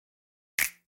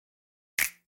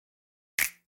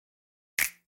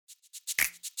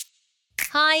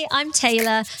Hi, I'm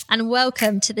Taylor, and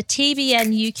welcome to the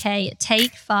TBN UK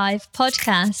Take 5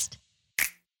 podcast.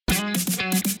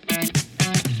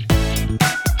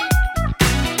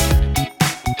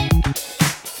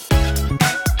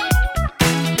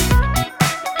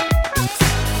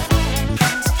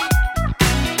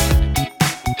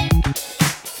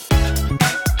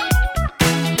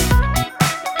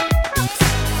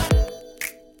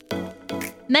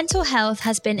 Mental health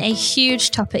has been a huge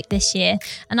topic this year,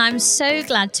 and I'm so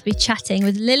glad to be chatting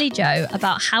with Lily Jo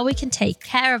about how we can take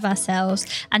care of ourselves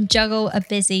and juggle a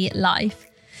busy life.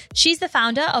 She's the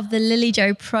founder of the Lily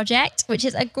Jo Project, which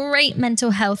is a great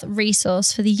mental health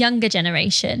resource for the younger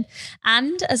generation.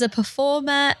 And as a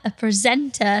performer, a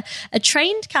presenter, a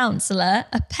trained counsellor,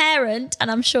 a parent,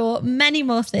 and I'm sure many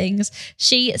more things,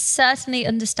 she certainly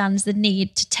understands the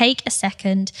need to take a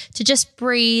second to just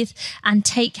breathe and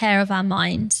take care of our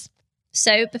minds.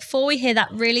 So before we hear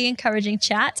that really encouraging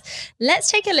chat,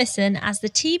 let's take a listen as the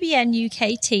TBN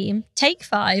UK team take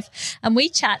 5 and we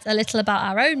chat a little about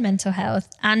our own mental health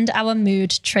and our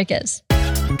mood triggers.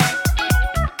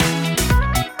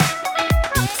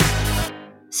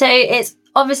 So it's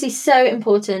obviously so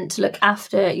important to look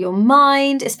after your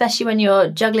mind, especially when you're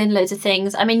juggling loads of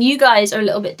things. I mean, you guys are a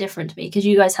little bit different to me because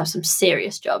you guys have some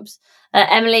serious jobs.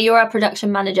 Emily, you're our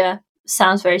production manager.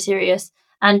 Sounds very serious.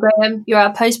 And Graham, you're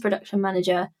our post-production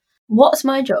manager. What's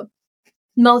my job?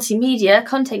 Multimedia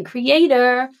content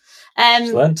creator.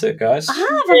 Just learnt it, guys. I've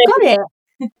got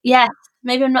it. Yeah,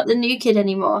 maybe I'm not the new kid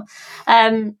anymore.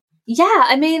 I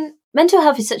mean, mental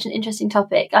health is such an interesting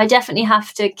topic. I definitely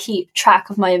have to keep track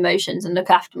of my emotions and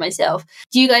look after myself.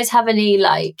 Do you guys have any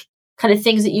kind of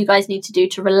things that you guys need to do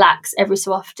to relax every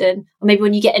so often? Or maybe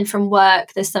when you get in from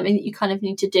work, there's something that you kind of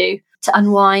need to do to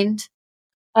unwind?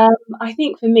 I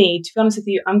think for me, to be honest with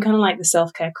you, I'm kind of like the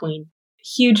self-care queen.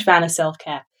 Huge fan of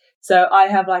self-care. So I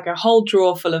have like a whole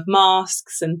drawer full of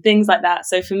masks and things like that.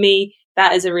 So for me,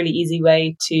 that is a really easy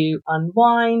way to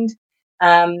unwind.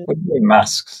 What do you mean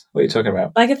masks? What are you talking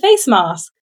about? Like a face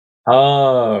mask.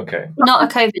 Oh, okay. Not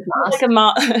a COVID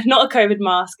mask. Not a COVID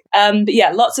mask. But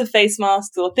yeah, lots of face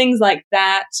masks or things like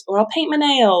that. Or I'll paint my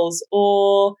nails,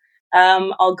 or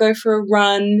I'll go for a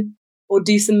run, or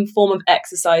do some form of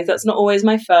exercise. That's not always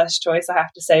my first choice, I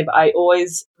have to say, but I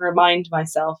always remind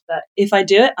myself that if I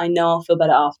do it, I know I'll feel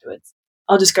better afterwards.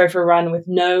 I'll just go for a run with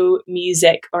no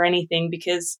music or anything,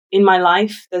 because in my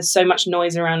life, there's so much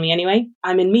noise around me anyway.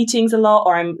 I'm in meetings a lot,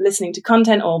 or I'm listening to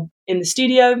content, or in the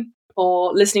studio,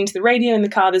 or listening to the radio in the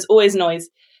car. There's always noise.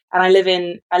 And I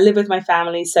live with my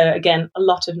family, so again, a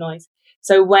lot of noise.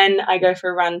 So when I go for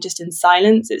a run just in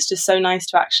silence, it's just so nice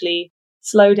to actually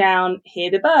slow down,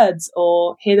 hear the birds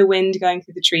or hear the wind going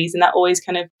through the trees. And that always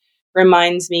kind of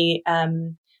reminds me,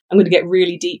 I'm going to get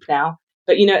really deep now,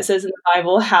 but it says in the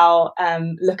Bible how,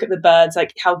 look at the birds,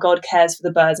 like how God cares for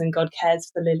the birds and God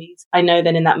cares for the lilies. I know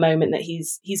then in that moment that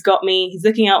he's got me, he's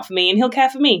looking out for me and he'll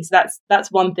care for me. So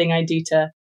that's one thing I do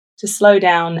to slow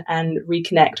down and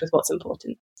reconnect with what's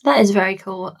important. That is very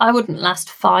cool. I wouldn't last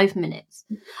 5 minutes.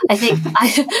 I think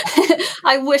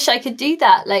I wish I could do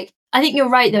that. I think you're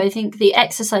right, though. I think the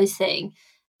exercise thing,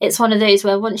 it's one of those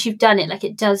where once you've done it,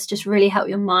 it does just really help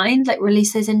your mind,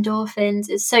 release those endorphins.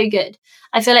 It's so good.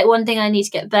 I feel like one thing I need to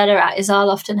get better at is I'll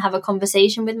often have a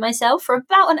conversation with myself for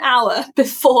about an hour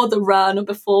before the run or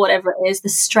before whatever it is, the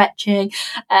stretching,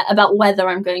 about whether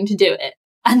I'm going to do it.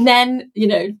 And then,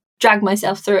 drag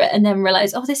myself through it and then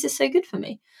realize, oh, this is so good for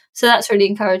me. So that's really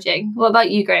encouraging. What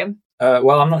about you, Graham?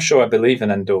 Well, I'm not sure I believe in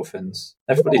endorphins.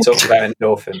 Everybody talks about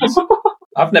endorphins.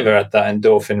 I've never had that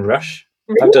endorphin rush.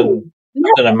 Really? I've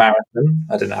done a marathon.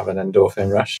 I didn't have an endorphin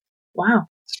rush. Wow.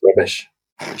 It's rubbish.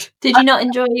 Did you not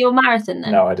enjoy your marathon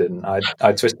then? No, I didn't.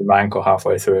 I twisted my ankle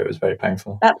halfway through. It was very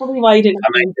painful. That's probably why you didn't.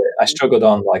 I struggled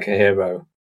on like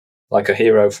a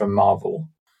hero from Marvel.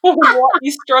 What?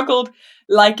 You struggled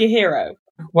like a hero?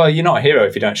 Well, you're not a hero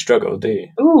if you don't struggle, do you?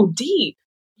 Ooh, deep.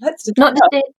 Let's do not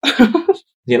just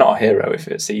You're not a hero if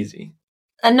it's easy.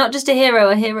 And not just a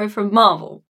hero from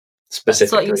Marvel.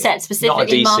 Specifically. That's what you said,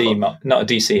 specifically Marvel. Not a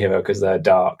DC hero because they're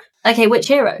dark. Okay, which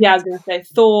hero? Yeah, I was going to say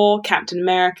Thor, Captain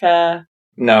America.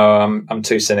 No, I'm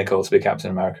too cynical to be Captain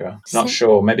America. Not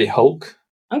sure. Maybe Hulk?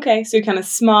 Okay, so you're kind of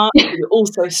smart, but you're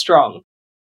also strong.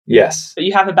 Yes. But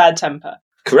you have a bad temper.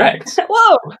 Correct.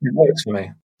 Whoa! It works for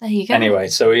me. There you go. Anyway,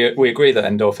 so we agree that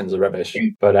endorphins are rubbish.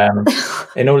 But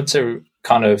in order to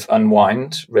kind of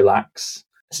unwind, relax,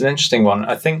 it's an interesting one.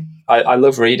 I think I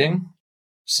love reading.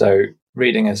 So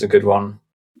reading is a good one.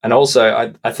 And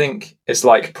also, I think it's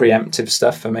like preemptive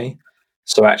stuff for me.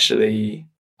 So actually,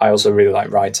 I also really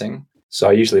like writing. So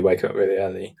I usually wake up really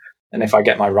early. And if I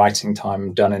get my writing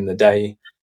time done in the day,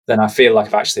 then I feel like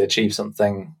I've actually achieved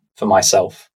something for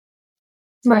myself.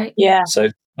 Right. Yeah. So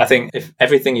I think if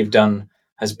everything you've done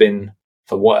has been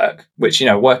for work, which,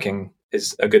 working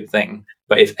is a good thing,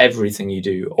 but if everything you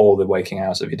do, all the waking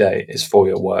hours of your day is for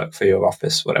your work, for your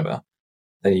office, whatever,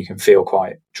 then you can feel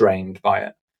quite drained by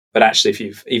it. But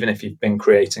actually, even if you've been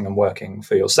creating and working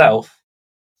for yourself,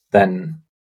 then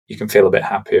you can feel a bit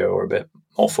happier or a bit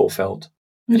more fulfilled.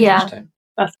 Yeah,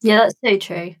 that's so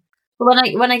true.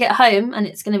 But when I get home and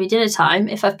it's going to be dinner time,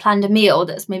 if I've planned a meal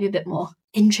that's maybe a bit more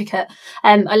intricate,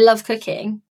 I love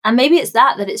cooking. And maybe it's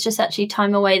that it's just actually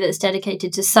time away that's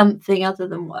dedicated to something other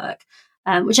than work,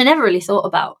 which I never really thought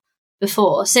about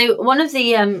before. So one of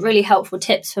the really helpful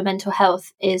tips for mental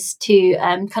health is to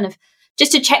kind of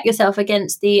just to check yourself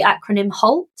against the acronym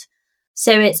HALT.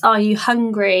 So it's, are you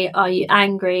hungry? Are you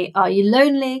angry? Are you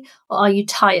lonely? Or are you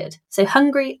tired? So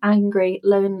hungry, angry,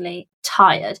 lonely,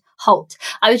 tired, HALT.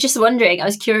 I was just wondering, I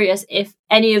was curious if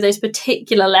any of those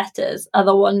particular letters are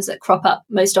the ones that crop up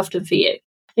most often for you.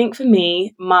 I think for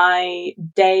me, my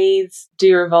days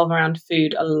do revolve around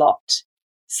food a lot.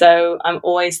 So I'm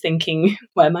always thinking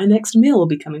where my next meal will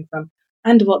be coming from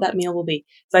and what that meal will be.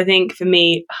 So I think for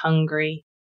me, hungry,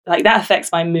 like that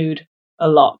affects my mood a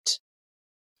lot.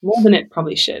 More than it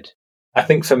probably should. I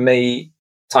think for me,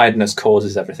 tiredness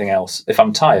causes everything else. If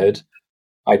I'm tired,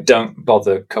 I don't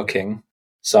bother cooking,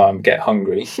 so I get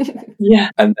hungry. Yeah.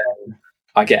 And then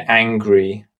I get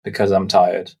angry because I'm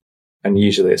tired. And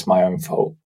usually it's my own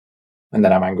fault. And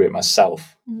then I'm angry at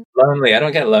myself. Lonely, I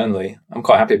don't get lonely. I'm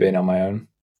quite happy being on my own.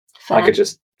 Fair. I could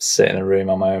just sit in a room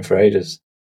on my own for ages.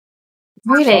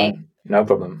 Really? No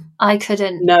problem. I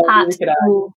couldn't. No,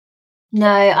 No,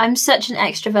 I'm such an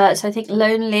extrovert, so I think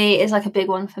lonely is like a big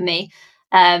one for me.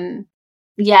 It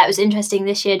was interesting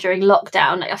this year during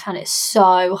lockdown. Like I found it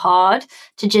so hard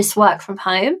to just work from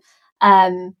home,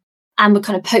 and would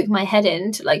kind of poke my head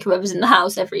into like whoever's in the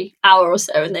house every hour or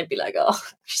so, and they'd be like, "Oh,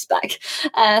 she's back."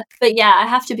 But yeah, I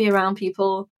have to be around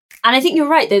people, and I think you're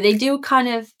right though. They do kind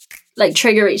of like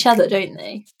trigger each other, don't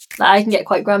they? Like I can get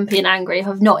quite grumpy and angry if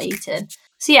I've not eaten.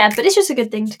 So yeah, but it's just a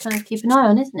good thing to kind of keep an eye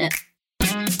on, isn't it?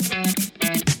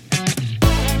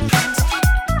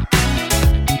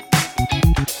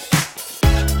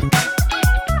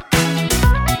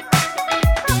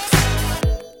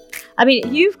 I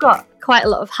mean, you've got quite a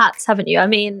lot of hats, haven't you? I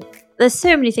mean, there's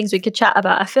so many things we could chat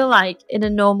about. I feel like in a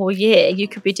normal year, you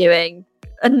could be doing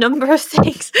a number of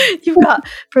things. You've got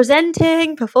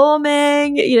presenting,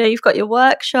 performing, you've got your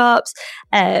workshops.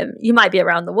 You might be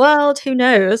around the world, who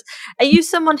knows? Are you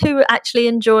someone who actually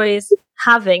enjoys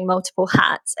having multiple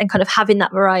hats and kind of having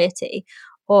that variety?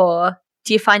 Or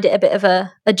do you find it a bit of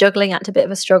a juggling act, a bit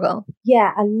of a struggle?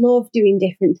 Yeah, I love doing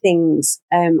different things.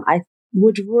 I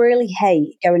would really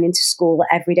hate going into school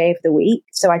every day of the week.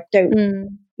 So I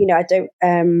don't, I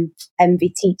don't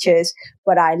envy teachers,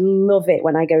 but I love it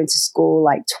when I go into school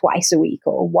like twice a week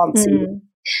or once a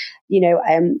week.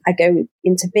 I go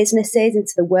into businesses,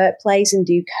 into the workplace and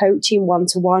do coaching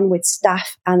one-to-one with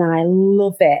staff, and I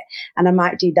love it. And I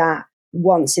might do that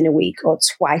once in a week or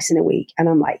twice in a week. And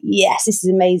I'm like, yes, this is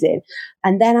amazing.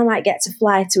 And then I might get to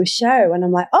fly to a show and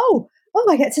I'm like, oh,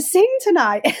 I get to sing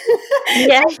tonight.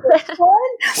 Yeah.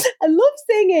 I love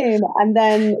singing. And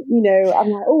then, I'm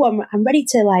like, I'm ready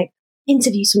to like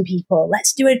interview some people.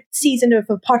 Let's do a season of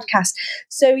a podcast.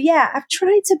 So yeah, I've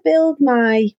tried to build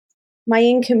my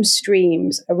income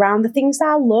streams around the things that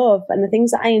I love and the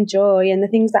things that I enjoy and the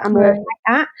things that I'm really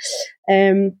at.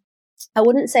 I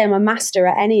wouldn't say I'm a master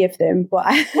at any of them, but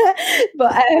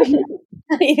I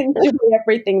enjoy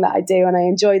everything that I do, and I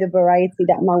enjoy the variety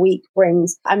that my week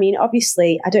brings. I mean,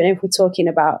 obviously, I don't know if we're talking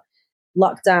about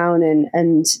lockdown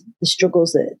and the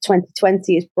struggles that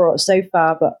 2020 has brought so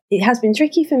far, but it has been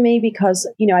tricky for me because,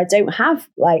 I don't have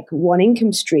like one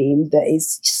income stream that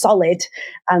is solid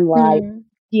and like,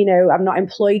 I'm not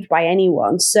employed by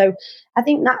anyone. So I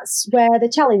think that's where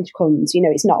the challenge comes.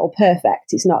 It's not all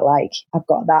perfect. It's not like I've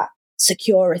got that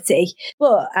security,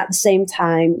 but at the same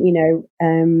time,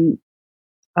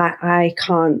 I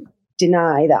can't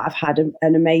deny that I've had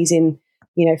an amazing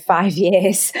 5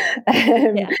 years.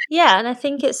 Yeah, and I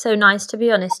think it's so nice, to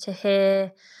be honest, to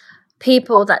hear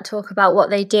people that talk about what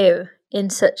they do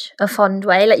in such a fond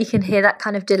way. Like you can hear that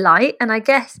kind of delight. And I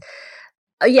guess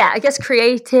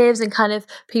creatives and kind of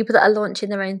people that are launching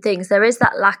their own things, there is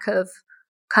that lack of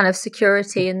kind of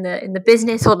security in the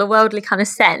business or the worldly kind of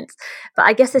sense. But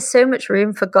I guess there's so much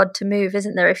room for God to move,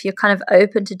 isn't there? If you're kind of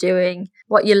open to doing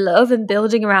what you love and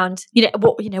building around,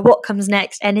 what comes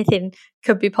next, anything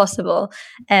could be possible.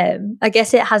 I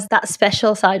guess it has that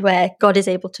special side where God is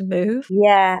able to move.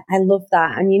 Yeah, I love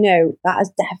that. And, that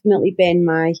has definitely been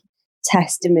my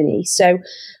testimony. So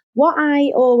what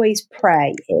I always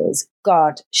pray is,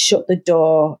 God, shut the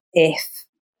door if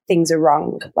things are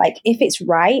wrong. Like, if it's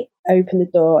right, open the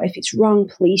door. If it's wrong,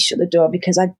 please shut the door,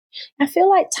 because I feel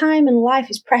like time and life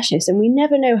is precious and we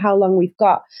never know how long we've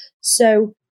got.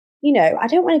 So, I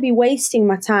don't want to be wasting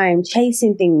my time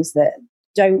chasing things that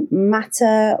don't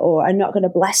matter or are not going to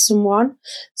bless someone.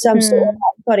 So I'm sort of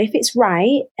like, God, if it's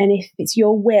right and if it's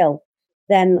your will,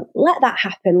 then let that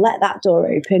happen. Let that door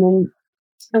open.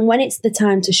 And when it's the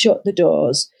time to shut the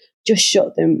doors, just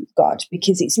shut them, God,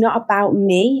 because it's not about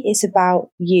me. It's about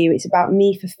you. It's about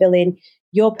me fulfilling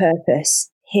your purpose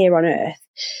here on earth.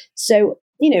 So,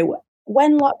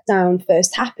 when lockdown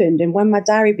first happened and when my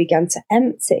diary began to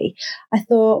empty, I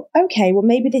thought, okay, well,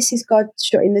 maybe this is God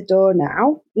shutting the door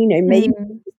now. Maybe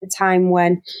it's the time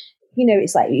when,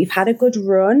 it's like you've had a good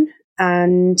run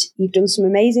and you've done some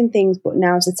amazing things, but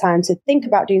now's the time to think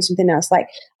about doing something else. Like,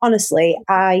 honestly,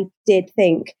 I did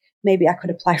think maybe I could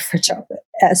apply for a job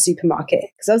at a supermarket,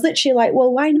 because I was literally like,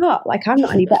 well, why not? Like, I'm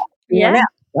not any better than anyone else.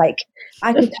 Like,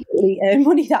 I could totally earn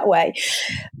money that way.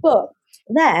 But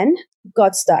then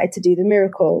God started to do the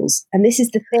miracles. And this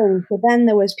is the thing. So then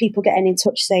there was people getting in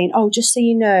touch saying, oh, just so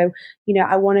you know,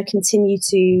 I want to continue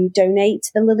to donate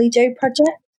to the Lily Joe Project.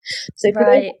 So for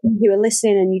those who are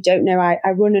listening and you don't know, I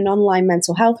run an online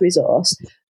mental health resource.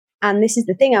 And this is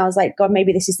the thing. I was like, God,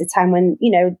 maybe this is the time when,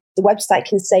 the website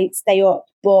can stay up,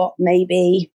 but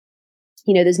maybe,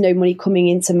 there's no money coming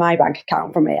into my bank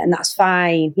account from it. And that's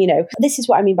fine. This is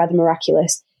what I mean by the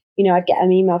miraculous. I'd get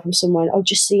an email from someone, oh,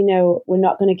 just so you know, we're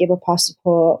not going to give up our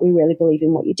support. We really believe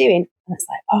in what you're doing. And it's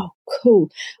like, oh, cool.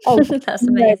 Oh, that's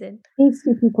amazing. These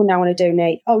two people now want to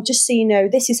donate. Oh, just so you know,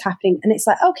 this is happening. And it's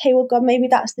like, okay, well, God, maybe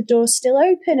that's the door still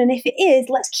open. And if it is,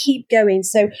 let's keep going.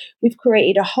 So we've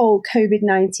created a whole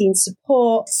COVID-19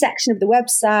 support section of the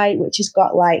website, which has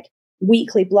got like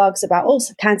weekly blogs about all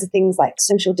kinds of things like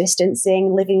social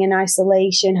distancing, living in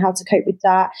isolation, how to cope with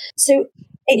that. So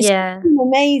it's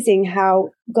amazing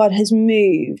how God has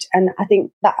moved. And I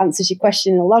think that answers your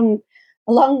question in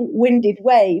a long-winded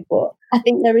way. But I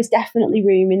think there is definitely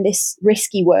room in this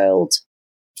risky world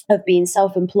of being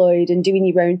self-employed and doing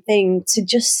your own thing to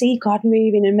just see God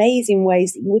move in amazing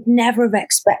ways that you would never have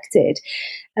expected.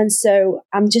 And so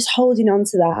I'm just holding on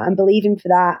to that and believing for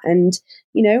that. And,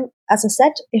 as I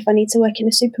said, if I need to work in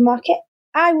a supermarket,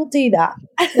 I will do that.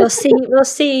 We'll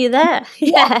see you there.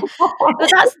 Yeah. But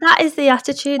that is the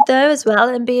attitude though as well,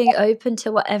 and being open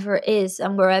to whatever it is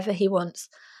and wherever he wants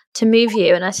to move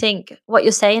you. And I think what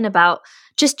you're saying about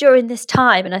just during this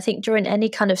time, and I think during any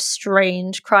kind of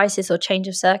strange crisis or change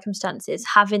of circumstances,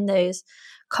 having those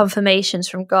confirmations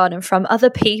from God and from other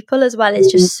people as well is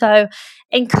just so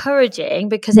encouraging,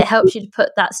 because it helps you to put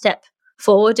that step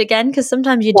forward again, because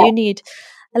sometimes you do need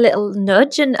a little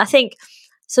nudge. And I think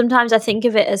sometimes I think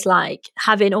of it as like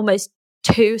having almost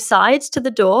two sides to the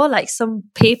door, like some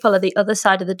people are the other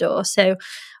side of the door. So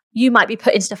you might be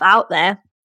putting stuff out there,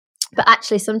 but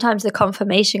actually sometimes the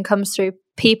confirmation comes through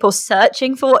people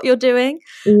searching for what you're doing,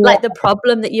 like the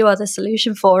problem that you are the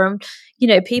solution for. And,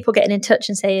 people getting in touch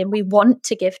and saying, we want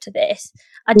to give to this.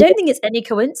 I don't think it's any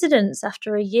coincidence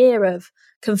after a year of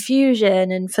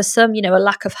confusion and for some, a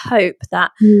lack of hope,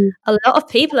 that a lot of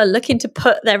people are looking to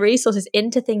put their resources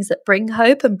into things that bring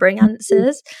hope and bring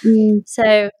answers.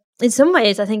 So in some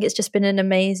ways, I think it's just been an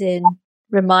amazing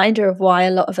reminder of why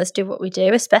a lot of us do what we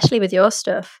do, especially with your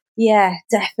stuff. Yeah,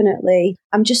 definitely.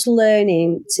 I'm just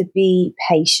learning to be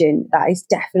patient. That is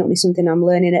definitely something I'm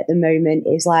learning at the moment,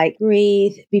 is like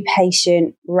breathe, be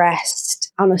patient,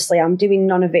 rest. Honestly, I'm doing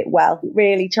none of it well,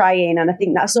 really trying. And I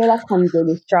think that's all I can do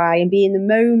is try and be in the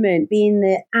moment, be in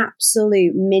the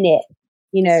absolute minute,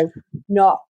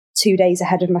 not 2 days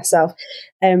ahead of myself.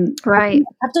 Right.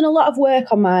 I've done a lot of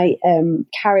work on my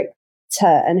character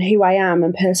and who I am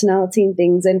and personality and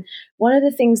things. And one of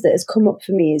the things that has come up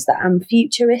for me is that I'm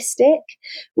futuristic,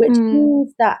 which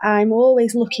means that I'm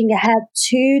always looking ahead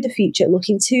to the future,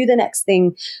 looking to the next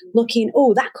thing, looking,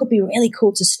 oh, that could be really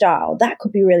cool to start, or that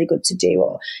could be really good to do,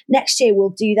 or next year we'll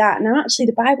do that. Now, actually,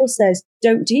 the Bible says,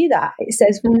 don't do that. It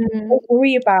says, don't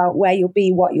worry about where you'll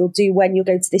be, what you'll do, when you'll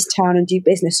go to this town and do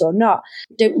business or not.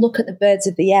 Don't look at the birds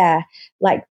of the air.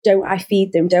 Like, don't I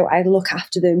feed them? Don't I look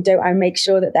after them? Don't I make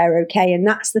sure that they're okay? And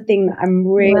that's the thing that I'm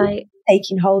really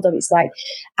taking hold of. It's like,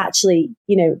 actually,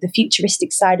 the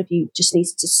futuristic side of you just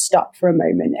needs to stop for a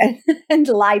moment and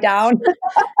lie down.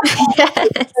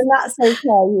 And that's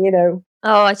okay,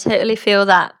 Oh, I totally feel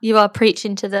that. You are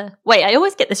preaching to the... Wait, I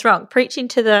always get this wrong. Preaching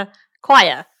to the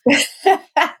choir.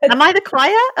 Am I the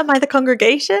choir? Am I the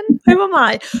congregation? Who am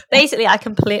I? Basically, I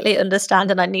completely understand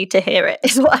and I need to hear it,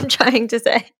 is what I'm trying to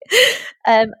say.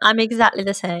 I'm exactly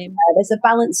the same. There's a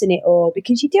balance in it all,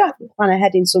 because you do have to plan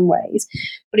ahead in some ways,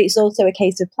 but it's also a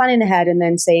case of planning ahead and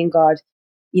then saying, God,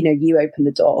 you open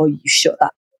the door or you shut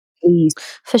that, please.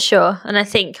 For sure. And I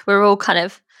think we're all kind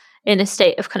of in a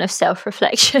state of kind of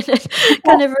self-reflection and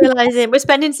kind of realizing we're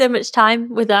spending so much time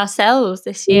with ourselves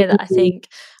this year that I think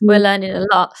we're learning a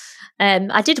lot.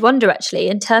 I did wonder, actually,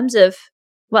 in terms of,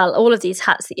 well, all of these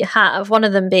hats that you have, one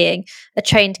of them being a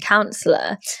trained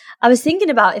counsellor. I was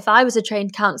thinking about, if I was a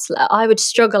trained counsellor, I would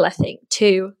struggle, I think,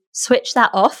 to switch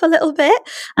that off a little bit.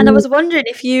 And I was wondering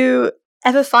if you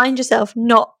ever find yourself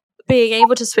not being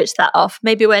able to switch that off,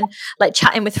 maybe when like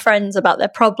chatting with friends about their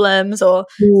problems or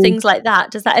things like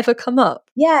that. Does that ever come up?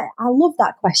 Yeah, I love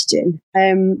that question.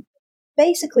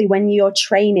 Basically, when you're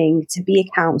training to be a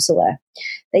counsellor,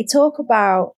 they talk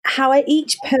about how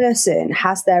each person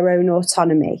has their own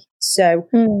autonomy. So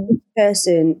each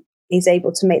person is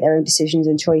able to make their own decisions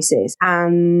and choices,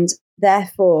 and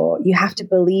therefore you have to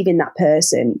believe in that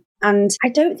person. And I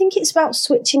don't think it's about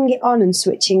switching it on and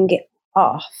switching it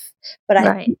off, but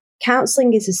I think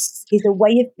counselling is a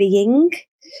way of being.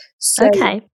 So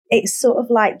it's sort of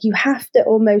like you have to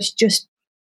almost just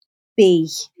be.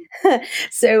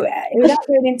 So without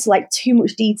going into like too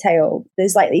much detail,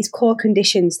 there's like these core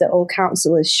conditions that all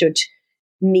counsellors should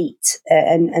meet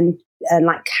and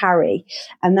like carry,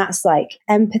 and that's like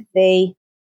empathy,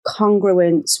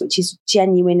 congruence, which is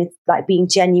genuine, like being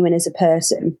genuine as a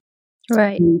person.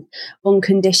 Right.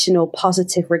 Unconditional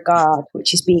positive regard,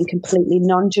 which is being completely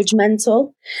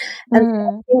non-judgmental. And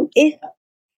I think if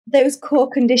those core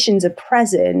conditions are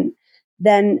present,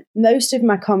 then most of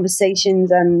my conversations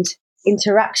and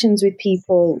interactions with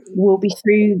people will be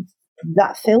through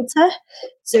that filter.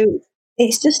 So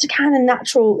it's just a kind of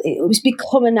natural, it was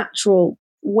become a natural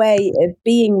way of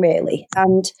being, really.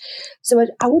 And so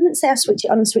I wouldn't say I switch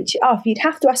it on and switch it off. You'd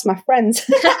have to ask my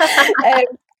friends.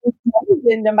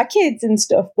 And my kids and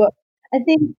stuff, but I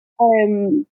think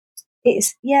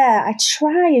I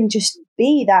try and just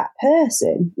be that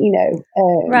person,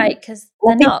 right, because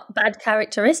they're not bad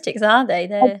characteristics, are they?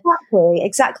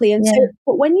 Exactly. And so,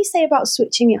 but when you say about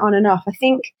switching it on and off, I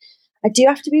think I do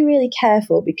have to be really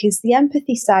careful, because the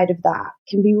empathy side of that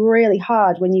can be really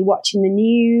hard when you're watching the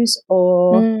news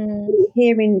or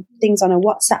hearing things on a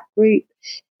WhatsApp group.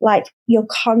 Like, you're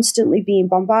constantly being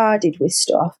bombarded with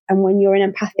stuff. And when you're an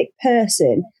empathic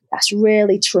person, that's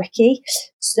really tricky.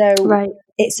 So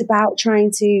it's about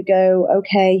trying to go,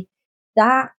 okay,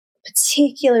 that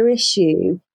particular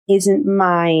issue isn't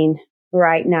mine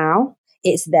right now.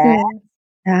 It's there.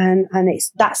 And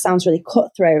that sounds really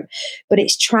cutthroat, but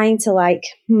it's trying to like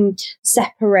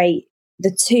separate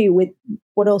the two, with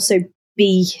what also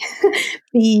be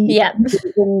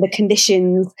in the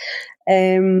conditions.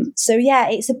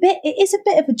 It is a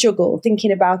bit of a juggle,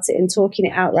 thinking about it and talking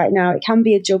it out right now. It can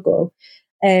be a juggle.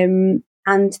 And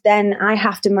then I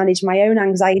have to manage my own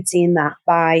anxiety in that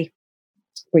by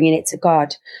bringing it to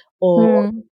God,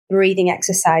 or breathing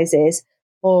exercises,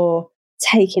 or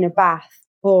taking a bath,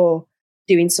 or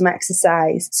doing some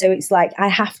exercise. So it's like I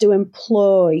have to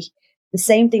employ the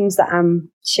same things that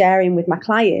I'm sharing with my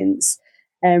clients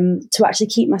to actually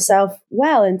keep myself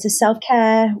well and to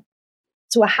self-care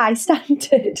to a high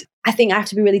standard. I think I have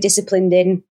to be really disciplined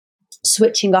in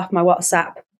switching off my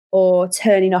WhatsApp, or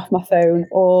turning off my phone,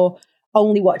 or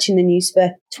only watching the news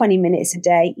for 20 minutes a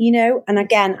day, and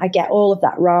again, I get all of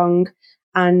that wrong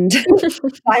and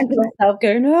find myself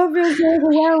going, I feel so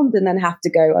overwhelmed, and then have to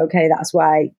go, okay, that's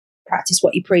why practice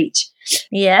what you preach.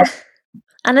 Yeah.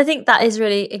 And I think that is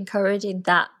really encouraging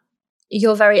that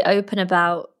you're very open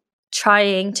about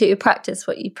trying to practice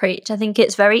what you preach. I think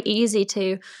it's very easy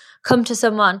to come to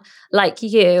someone like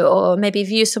you, or maybe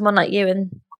view someone like you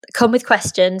and come with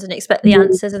questions and expect the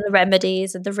answers and the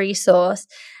remedies and the resource.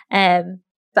 But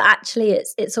actually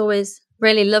it's always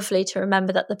really lovely to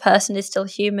remember that the person is still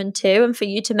human too. And for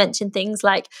you to mention things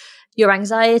like your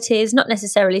anxieties, not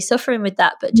necessarily suffering with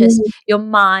that, but just your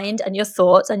mind and your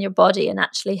thoughts and your body, and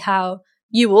actually how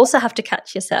you also have to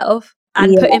catch yourself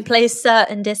and put in place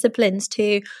certain disciplines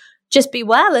to just be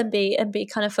well and be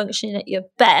kind of functioning at your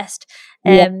best.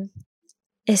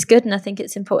 It's good, and I think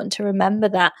it's important to remember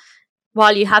that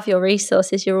while you have your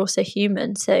resources, you're also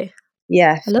human. So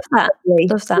I love that.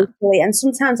 Absolutely. And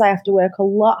sometimes I have to work a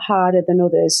lot harder than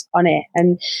others on it.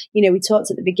 And, we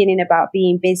talked at the beginning about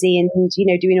being busy and,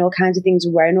 doing all kinds of things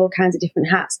and wearing all kinds of different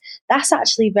hats. That's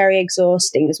actually very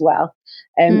exhausting as well.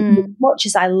 As much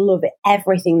as I love it,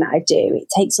 everything that I do, it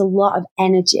takes a lot of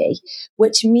energy,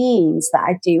 which means that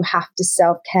I do have to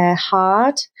self-care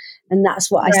hard. And that's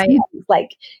what I say,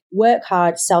 like, work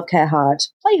hard, self-care hard,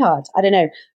 play hard. I don't know,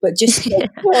 but just make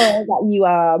sure that you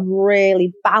are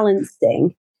really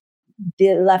balancing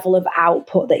the level of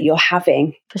output that you're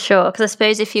having. For sure, because I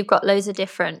suppose if you've got loads of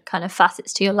different kind of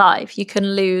facets to your life, you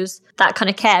can lose that kind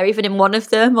of care even in one of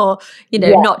them, or, you know,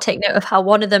 not take note of how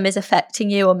one of them is affecting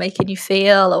you or making you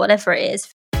feel or whatever it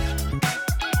is.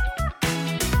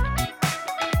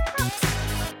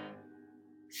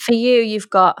 For you, you've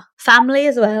got family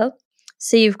as well.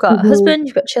 So you've got a husband,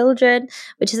 you've got children,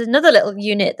 which is another little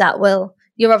unit that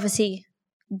you're obviously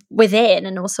within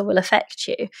and also will affect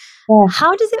you. Yeah.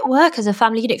 How does it work as a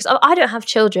family unit? Because I don't have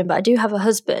children, but I do have a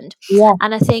husband. Yeah.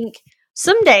 And I think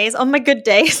some days, on my good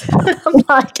days, I'm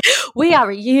like, we are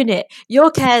a unit.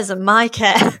 Your cares are my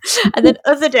care. And then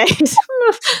other days,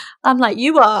 I'm like,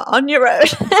 you are on your own.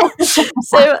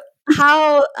 So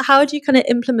how do you kind of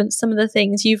implement some of the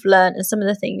things you've learned and some of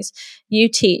the things you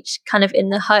teach kind of in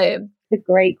the home? A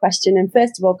great question. And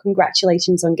first of all,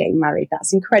 congratulations on getting married.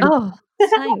 That's incredible. Oh,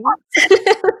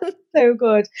 thanks. So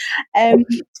good. I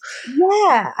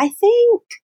think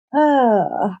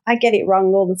I get it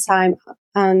wrong all the time.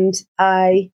 And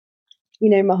my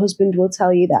husband will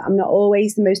tell you that I'm not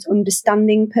always the most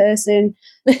understanding person.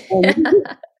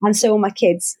 And so are my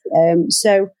kids.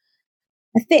 So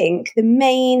I think the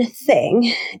main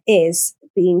thing is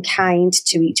being kind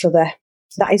to each other.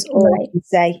 That is all I can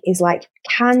say, is like,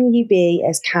 can you be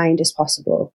as kind as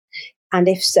possible? And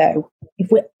if so,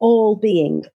 if we're all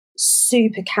being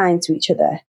super kind to each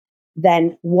other,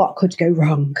 then what could go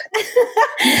wrong?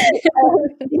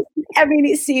 I mean,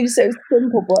 it seems so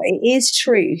simple, but it is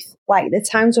truth. Like, the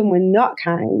times when we're not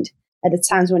kind are the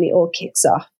times when it all kicks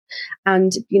off.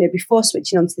 And, before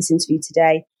switching on to this interview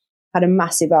today, I had a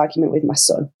massive argument with my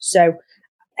son. So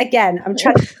again, I'm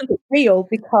trying to keep it real,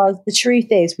 because the truth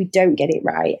is we don't get it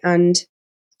right. And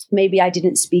maybe I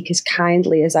didn't speak as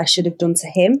kindly as I should have done to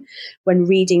him when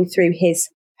reading through his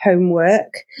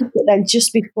homework. But then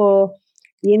just before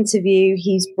the interview,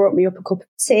 he's brought me up a cup of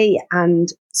tea and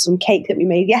some cake that we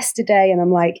made yesterday. And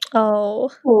I'm like,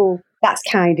 oh, that's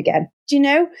kind again. Do you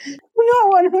know?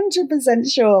 I'm not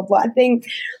 100% sure, but I think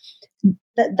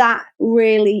that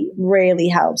really, really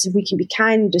helps if we can be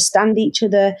kind, understand each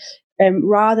other,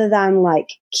 rather than like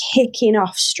kicking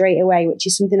off straight away, which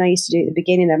is something I used to do at the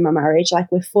beginning of my marriage.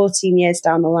 Like, we're 14 years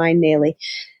down the line nearly.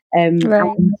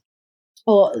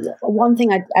 Or one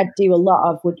thing I'd do a lot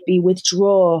of would be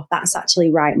withdraw. That's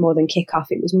actually right, more than kick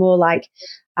off. It was more like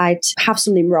I'd have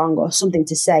something wrong or something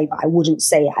to say, but I wouldn't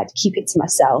say it. I'd keep it to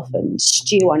myself and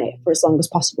stew on it for as long as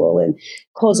possible and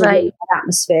cause a really bad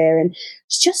atmosphere. And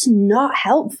it's just not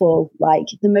helpful. Like,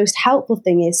 the most helpful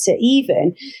thing is to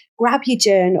even grab your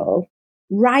journal,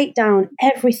 write down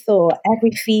every thought,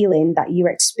 every feeling that you're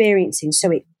experiencing,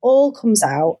 so it all comes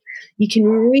out. You can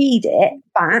read it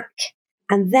back,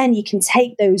 and then you can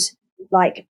take those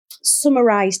like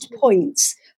summarized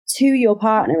points to your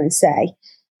partner and say,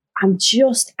 I'm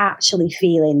just actually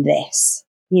feeling this,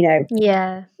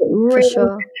 Yeah, it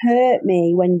really hurt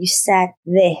me when you said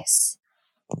this,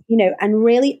 and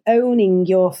really owning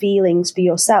your feelings for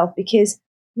yourself, because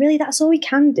really that's all we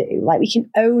can do. Like, we can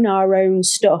own our own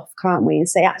stuff, can't we? And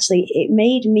say, actually, it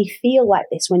made me feel like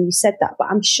this when you said that, but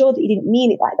I'm sure that you didn't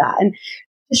mean it like that. And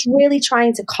just really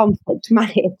trying to conflict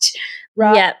manage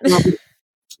rather than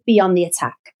be on the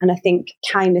attack. And I think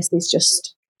kindness is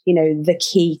just, the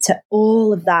key to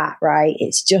all of that, right?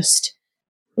 It's just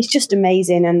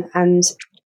amazing. And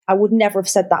I would never have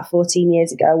said that 14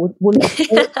 years ago. I wouldn't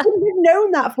have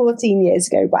known that 14 years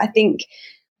ago. But I think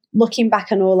looking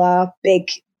back on all our big,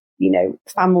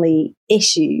 family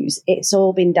issues, it's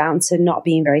all been down to not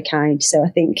being very kind. So I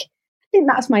think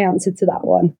that's my answer to that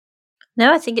one.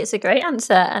 No, I think it's a great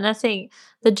answer. And I think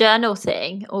the journal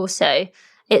thing also,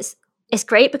 it's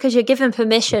great because you're given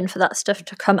permission for that stuff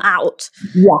to come out.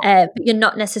 Yeah. But you're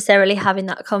not necessarily having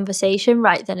that conversation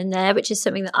right then and there, which is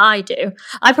something that I do.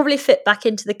 I probably fit back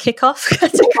into the kickoff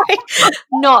category,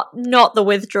 not the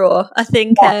withdraw. I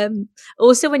think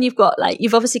also when you've got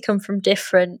you've obviously come from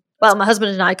my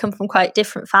husband and I come from quite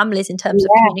different families in terms of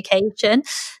communication.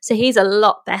 So he's a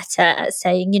lot better at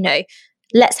saying,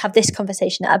 let's have this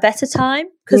conversation at a better time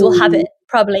because we'll have it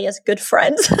probably as good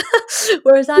friends.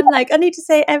 Whereas I'm like, I need to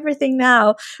say everything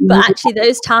now. But actually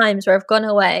those times where I've gone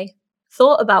away,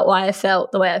 thought about why I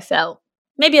felt the way I felt,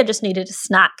 maybe I just needed a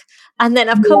snack, and then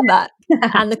I've come back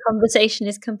and the conversation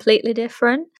is completely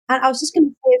different. And I was just going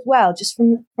to say as well, just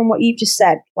from what you've just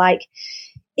said, like,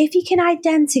 if you can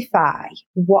identify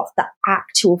what the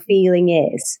actual feeling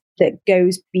is, that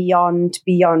goes beyond.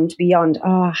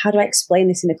 Oh, how do I explain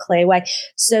this in a clear way?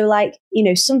 So like, you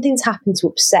know, something's happened to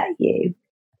upset you.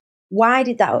 Why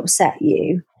did that upset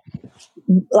you?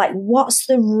 Like, what's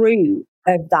the root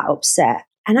of that upset?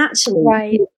 And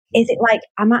actually, is it like,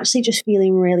 I'm actually just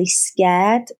feeling really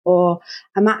scared, or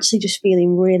I'm actually just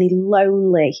feeling really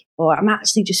lonely, or I'm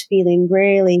actually just feeling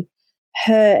really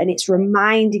hurt, and it's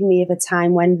reminding me of a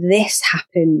time when this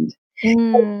happened.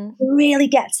 Really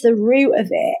get to the root of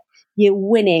it, you're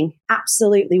winning,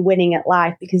 absolutely winning at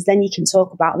life, because then you can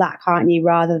talk about that, can't you,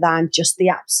 rather than just the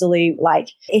absolute like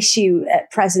issue at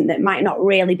present that might not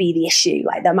really be the issue.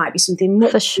 Like there might be something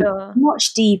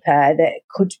much deeper that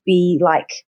could be like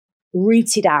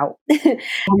rooted out and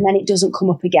then it doesn't come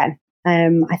up again.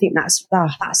 I think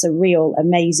that's a real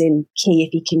amazing key.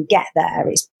 If you can get there,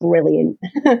 it's brilliant.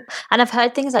 And I've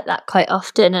heard things like that quite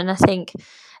often, and I think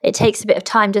it takes a bit of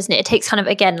time, doesn't it? It takes kind of,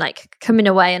 again, like coming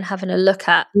away and having a look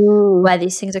at where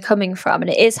these things are coming from. And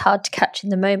it is hard to catch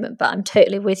in the moment, but I'm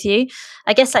totally with you.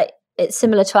 I guess like it's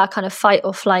similar to our kind of fight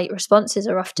or flight responses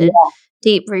are often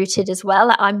deep rooted as well.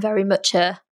 Like I'm very much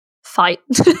a fight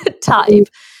type.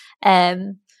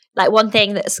 Like one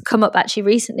thing that's come up actually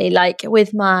recently, like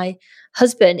with my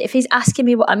husband, if he's asking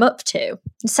me what I'm up to,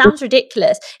 it sounds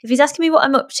ridiculous. If he's asking me what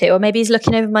I'm up to, or maybe he's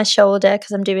looking over my shoulder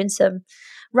because I'm doing some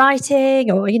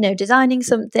writing or, you know, designing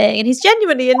something, and he's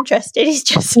genuinely interested, he's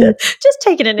just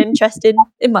taking an interest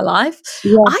in my life,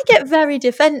 I get very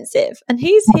defensive, and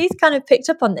he's kind of picked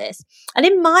up on this. And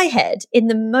in my head, in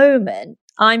the moment,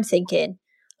 I'm thinking,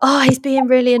 oh, he's being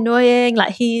really annoying,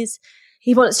 like he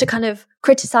wants to kind of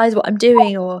criticize what I'm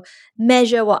doing or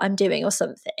measure what I'm doing or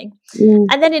something.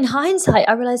 And then in hindsight,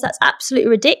 I realized that's absolutely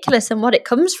ridiculous. And what it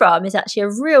comes from is actually a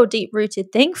real deep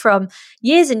rooted thing from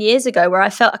years and years ago, where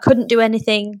I felt I couldn't do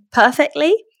anything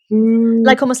perfectly,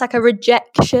 like almost like a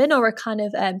rejection or a kind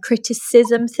of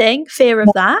criticism thing, fear of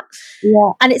that.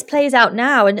 And it plays out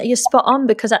now, and you're spot on,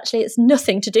 because actually it's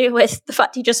nothing to do with the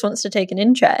fact he just wants to take an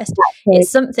interest.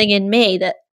 It's something in me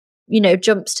that, you know,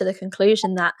 jumps to the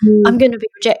conclusion that I'm going to be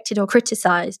rejected or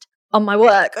criticized on my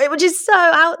work, which is so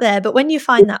out there. But when you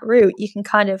find that route, you can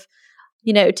kind of,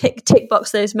 you know, tick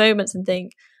box those moments and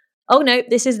think, oh no,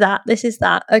 this is that.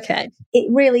 Okay. It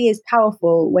really is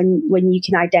powerful when you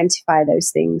can identify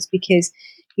those things, because,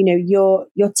 you know,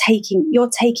 you're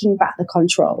taking back the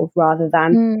control rather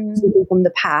than something from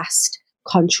the past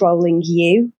controlling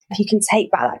you. If you can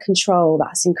take back that control,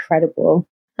 that's incredible.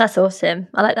 That's awesome.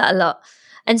 I like that a lot.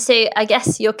 And so I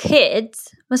guess your kids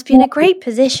must be in a great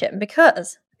position,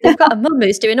 because they've got a mum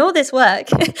who's doing all this work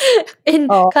in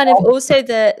kind of also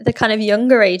the kind of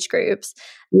younger age groups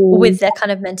with their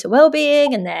kind of mental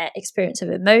well-being and their experience of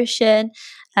emotion,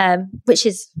 which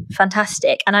is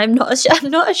fantastic. And I'm not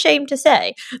ashamed to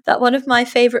say that one of my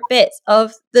favourite bits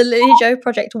of the Lily Joe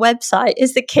Project website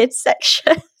is the kids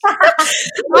section.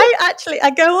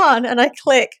 I go on and I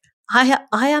click, I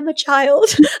am a child.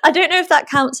 I don't know if that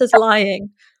counts as lying,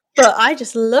 but I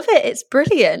just love it. It's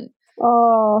brilliant.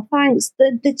 Oh, thanks.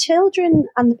 The children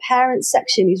and the parents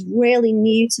section is really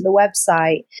new to the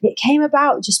website. It came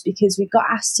about just because we got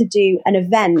asked to do an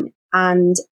event,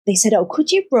 and they said, oh,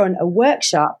 could you run a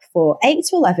workshop for 8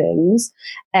 to 11s,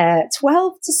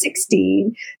 12 to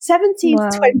 16, 17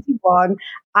 to 21,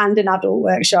 and an adult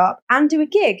workshop, and do a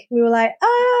gig? We were like,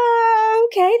 oh,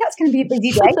 okay, that's going to be a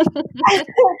busy day.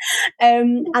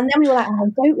 And then we were like, I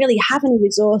don't really have any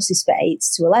resources for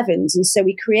 8s to 11s. And so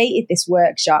we created this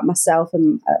workshop, myself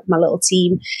and my little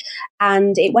team,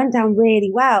 and it went down really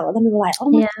well. And then we were like, oh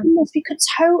my goodness, we could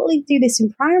totally do this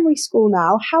in primary school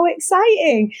now. How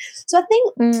exciting. So I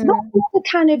think that's the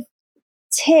kind of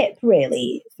tip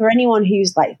really for anyone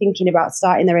who's like thinking about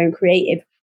starting their own creative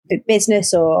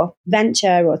business or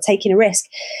venture or taking a risk,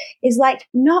 is like,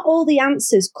 not all the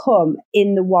answers come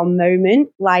in the one moment.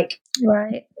 Like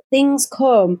things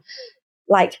come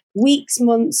like weeks,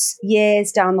 months,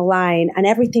 years down the line, and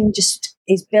everything just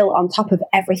is built on top of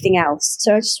everything else.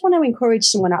 So I just want to encourage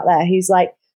someone out there who's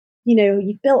like, you know,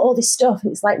 you've built all this stuff,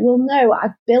 and it's like, well, no,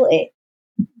 I've built it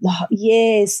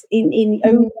years in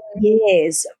over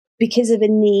years because of a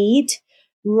need,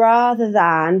 rather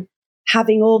than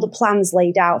having all the plans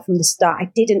laid out from the start.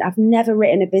 I've never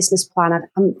written a business plan.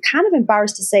 I'm kind of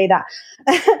embarrassed to say that.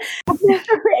 I've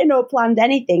never written or planned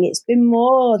anything. It's been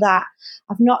more that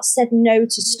I've not said no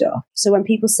to stuff. So when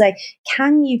people say,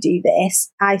 can you do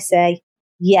this? I say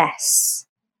yes,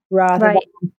 rather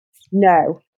than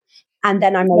no. And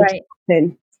then I make it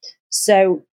happen.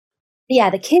 So yeah,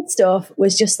 the kid stuff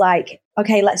was just like,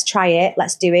 okay, let's try it.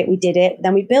 Let's do it. We did it.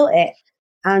 Then we built it.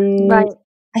 And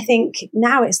I think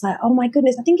now it's like, oh my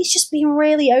goodness, I think it's just being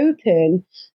really open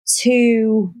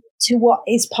to to what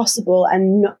is possible.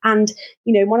 And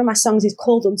you know, one of my songs is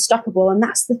called Unstoppable, and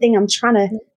that's the thing. I'm trying to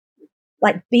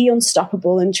like be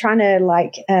unstoppable and trying to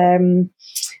like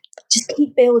just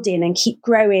keep building and keep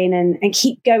growing and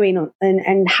keep going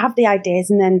and have the ideas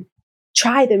and then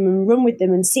try them and run with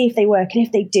them and see if they work. And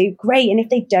if they do, great. And if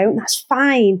they don't, that's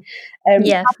fine.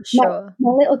 Yeah, for sure.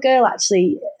 My little girl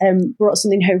actually brought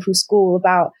something home from school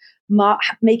about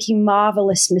making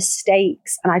marvelous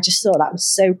mistakes. And I just thought that was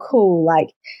so cool.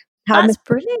 Like, that's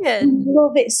brilliant. I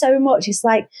love it so much. It's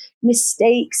like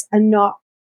mistakes are not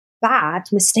bad.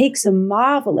 Mistakes are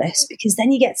marvelous because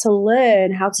then you get to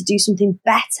learn how to do something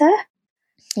better.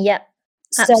 Yep.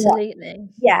 Absolutely.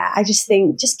 Yeah, I just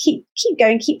think just keep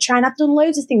going, keep trying. I've done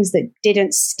loads of things that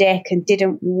didn't stick and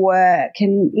didn't work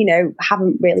and, you know,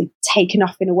 haven't really taken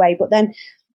off in a way. But then,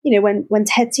 you know, when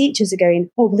TED teachers are going,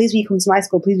 oh, please will you come to my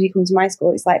school? Please will you come to my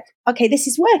school? It's like, okay, this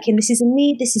is working. This is a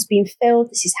need. This is being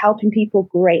filled. This is helping people.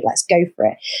 Great. Let's go for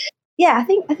it. Yeah, I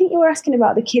think you were asking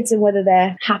about the kids and whether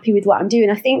they're happy with what I'm doing.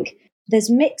 I think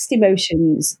there's mixed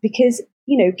emotions because,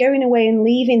 you know, going away and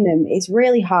leaving them is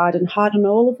really hard and hard on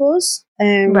all of us.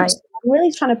 Right. So I'm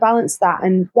really trying to balance that,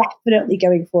 and definitely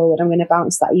going forward, I'm going to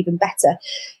balance that even better.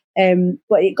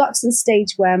 But it got to the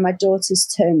stage where my daughter's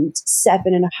turned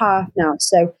 7.5 now.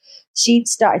 So she'd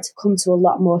started to come to a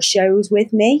lot more shows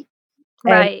with me.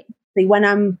 Right. When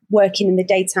I'm working in the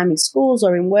daytime in schools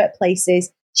or in workplaces,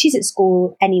 she's at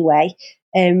school anyway.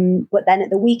 But then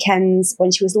at the weekends,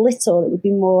 when she was little, it would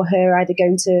be more her either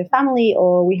going to family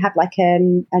or we had like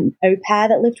an au pair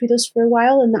that lived with us for a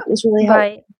while, and that was really helpful.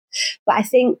 Right. But I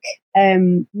think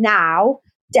now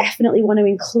definitely want to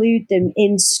include them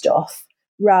in stuff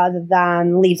rather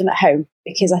than leave them at home,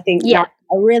 because I think at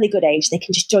a really good age they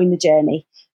can just join the journey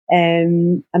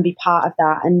and be part of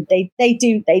that, and they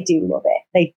do love it.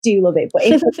 They do love it. But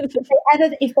if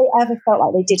they ever felt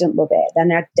like they didn't love it,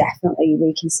 then I'd definitely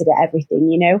reconsider everything,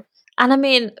 you know. And I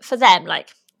mean, for them, like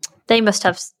they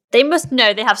must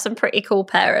know they have some pretty cool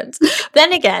parents.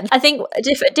 Then again, I think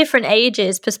different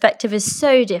ages, perspective is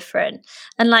so different.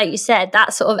 And like you said,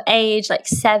 that sort of age, like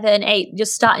 7, 8, you're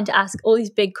starting to ask all these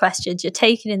big questions. You're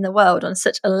taking in the world on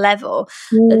such a level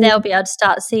that they'll be able to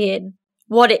start seeing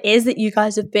what it is that you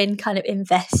guys have been kind of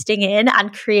investing in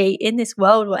and creating this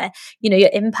world where, you know, you're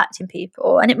impacting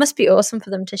people. And it must be awesome for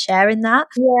them to share in that.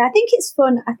 Yeah, I think it's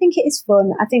fun. I think it is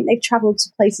fun. I think they've travelled to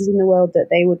places in the world that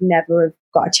they would never have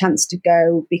got a chance to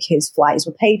go because flights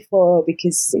were paid for,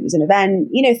 because it was an event,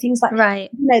 you know, things like right.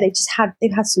 You know,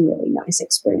 they've had some really nice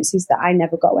experiences that I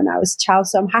never got when I was a child.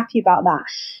 So I'm happy about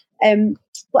that.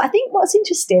 But I think what's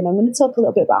interesting, I'm going to talk a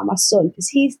little bit about my son because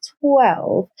he's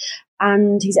 12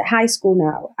 and he's at high school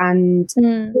now, and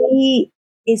he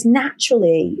is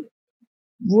naturally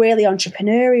really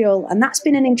entrepreneurial, and that's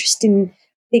been an interesting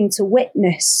thing to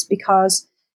witness because,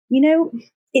 you know,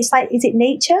 it's like, is it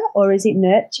nature or is it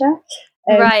nurture?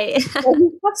 Right. So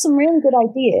he's had some really good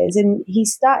ideas, and he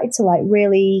started to like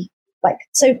really like.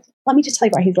 So let me just tell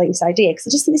you about his latest idea because I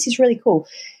just think this is really cool.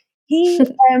 He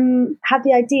had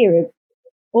the idea of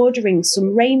ordering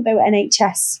some rainbow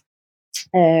NHS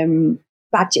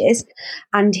badges,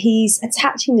 and he's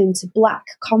attaching them to black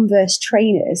Converse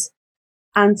trainers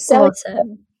and selling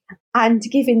them and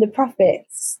giving the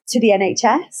profits to the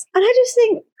NHS. And I just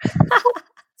think it's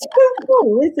so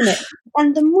cool, isn't it?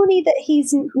 And the money that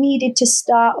he's needed to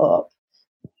start up,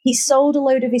 he sold a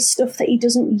load of his stuff that he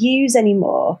doesn't use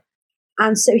anymore.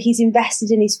 And so he's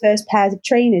invested in his first pairs of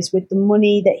trainers with the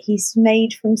money that he's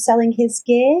made from selling his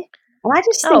gear. And I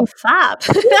just think, fab.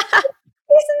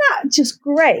 Isn't that just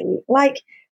great? Like,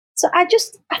 so I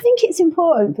think it's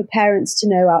important for parents to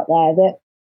know out there that,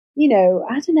 you know,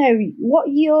 I don't know, what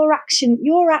your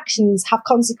actions have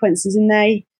consequences, and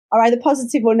they are either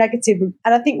positive or negative. And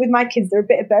I think with my kids, they're a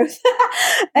bit of both.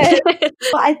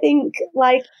 But I think,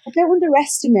 like, I don't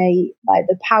underestimate like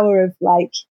the power of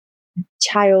like a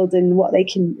child and what they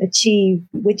can achieve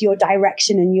with your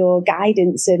direction and your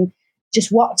guidance and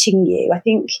just watching you. I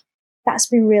think that's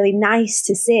been really nice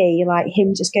to see, like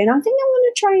him just going, I think I'm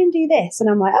going to try and do this.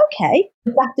 And I'm like, okay,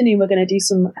 this afternoon we're going to do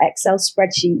some Excel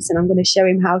spreadsheets, and I'm going to show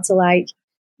him how to, like,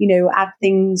 you know, add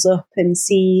things up and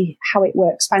see how it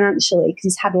works financially, because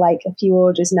he's had like a few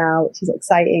orders now, which is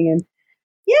exciting. And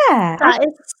yeah, that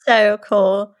is so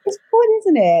cool. It's fun,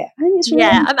 isn't it? I think it's really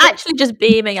I'm actually just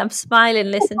beaming. I'm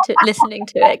smiling listening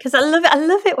to it because I love it. I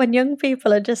love it when young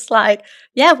people are just like,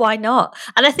 yeah, why not?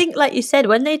 And I think, like you said,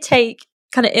 when they take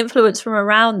kind of influence from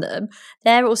around them,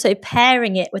 they're also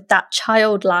pairing it with that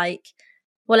childlike,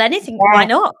 well, anything, why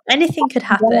not? Anything could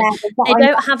happen. They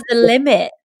don't have the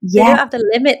limit. They don't have the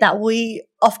limit that we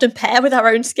often pair with our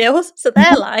own skills. So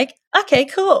they're like, okay,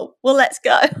 cool, well, let's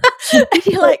go. And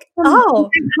you're like, oh,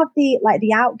 you don't have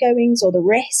the outgoings or the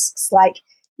risks. Like,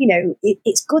 you know,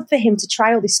 it's good for him to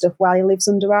try all this stuff while he lives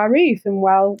under our roof and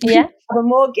while we have a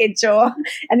mortgage or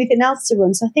anything else to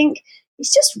run. So I think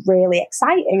it's just really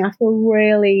exciting. I feel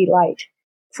really like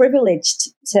privileged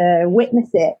to witness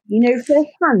it, you know,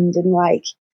 firsthand. And like,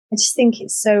 I just think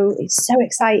it's so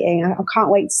exciting. I can't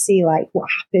wait to see like what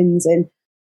happens.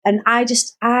 And I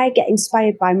get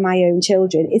inspired by my own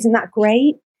children. Isn't that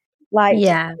great? Like,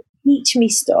 teach me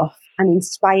stuff and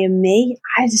inspire me.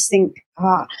 I just think,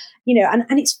 you know,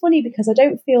 and it's funny because I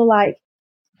don't feel like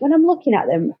when I'm looking at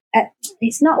them,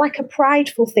 it's not like a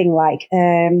prideful thing like,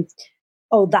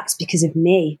 oh, that's because of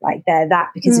me. Like they're that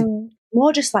because of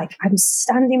more just like I'm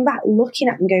standing back looking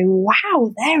at them going,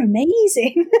 wow, they're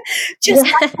amazing. Just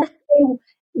like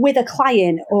with a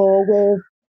client or with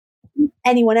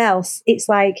anyone else, it's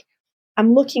like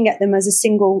I'm looking at them as a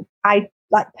single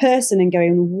person and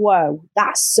going, whoa,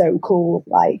 that's so cool.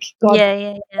 Like God,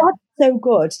 God's so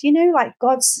good. You know, like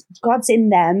God's in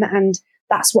them and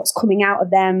that's what's coming out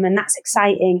of them and that's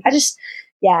exciting. I just,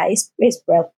 it's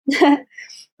brilliant.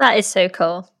 That is so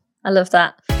cool. I love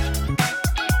that.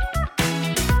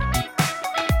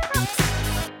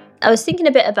 I was thinking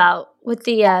a bit about with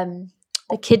the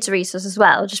kids resource as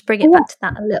well, just bring it back to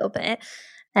that a little bit.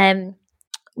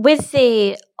 With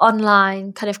the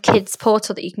online kind of kids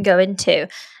portal that you can go into,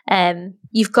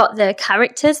 you've got the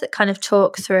characters that kind of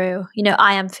talk through, you know,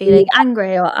 I am feeling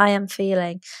angry or I am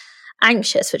feeling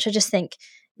anxious, which I just think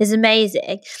is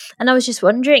amazing. And I was just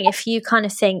wondering if you kind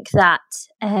of think that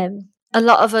a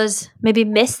lot of us maybe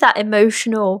miss that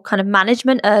emotional kind of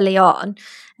management early on,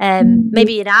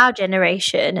 maybe in our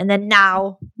generation, and then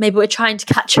now maybe we're trying to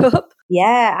catch up.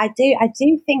 Yeah, I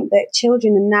do think that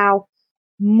children are now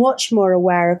much more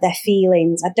aware of their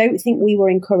feelings. I don't think we were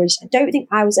encouraged. I don't think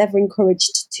I was ever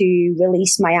encouraged to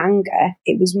release my anger.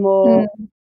 It was more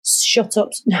shut up.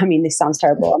 I mean, this sounds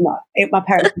terrible. My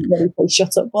parents didn't really say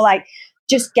shut up, but like,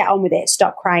 just get on with it.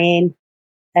 Stop crying.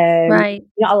 Right.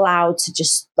 You're not allowed to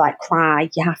just like cry.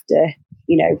 You have to,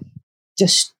 you know,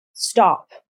 just stop.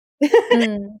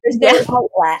 There's no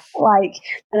outlet. Like,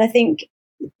 and I think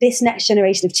this next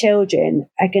generation of children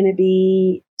are going to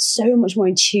be so much more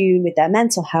in tune with their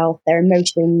mental health, their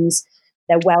emotions,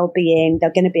 their well-being.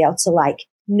 They're going to be able to like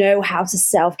know how to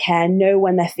self-care, know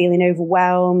when they're feeling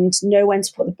overwhelmed, know when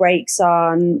to put the brakes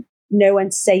on, know when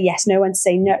to say yes, know when to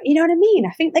say no. You know what I mean?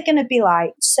 I think they're going to be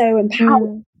like so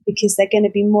empowered because they're going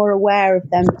to be more aware of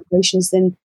their emotions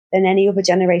than any other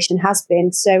generation has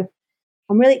been. So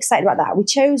I'm really excited about that. We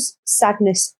chose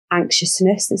sadness,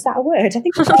 anxiousness, is that a word? I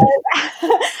think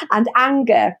and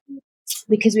anger,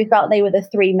 because we felt they were the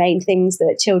three main things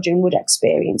that children would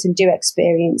experience and do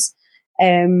experience,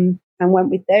 and went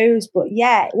with those. But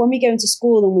yeah, when we go into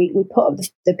school and we put up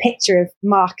the picture of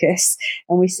Marcus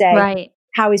and we say,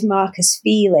 how is Marcus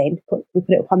feeling? We put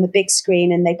it up on the big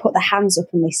screen and they put their hands up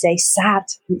and they say sad.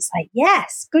 And it's like,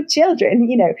 yes, good children.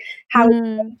 You know, how is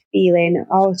she feeling?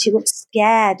 Oh, she looks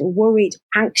scared, worried,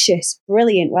 anxious.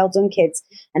 Brilliant. Well done, kids.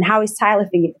 And how is Tyler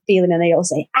feeling? And they all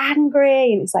say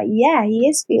angry. And it's like, yeah, he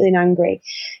is feeling angry.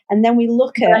 And then we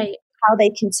look at how they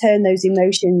can turn those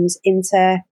emotions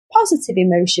into positive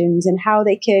emotions and how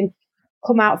they can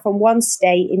come out from one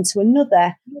state into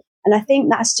another. And I think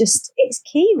that's it's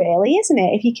key really, isn't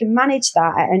it? If you can manage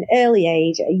that at an early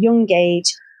age, at a young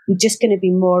age, you're just going to be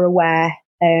more aware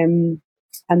and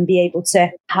be able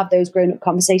to have those grown-up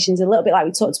conversations a little bit like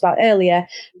we talked about earlier,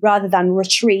 rather than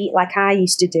retreat like I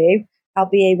used to do. I'll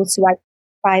be able to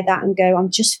identify that and go,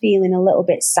 I'm just feeling a little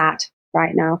bit sad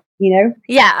right now, you know?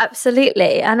 Yeah,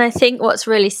 absolutely. And I think what's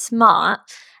really smart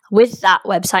with that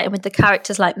website and with the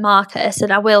characters like Marcus,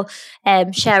 and I will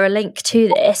share a link to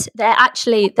this, they're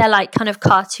like kind of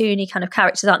cartoony kind of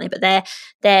characters, aren't they? But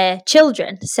they're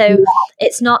children. So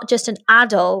it's not just an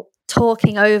adult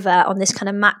talking over on this kind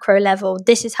of macro level,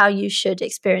 this is how you should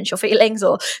experience your feelings,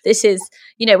 or this is,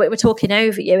 you know, we're talking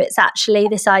over you. It's actually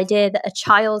this idea that a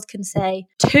child can say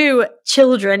to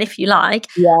children, if you like,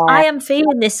 I am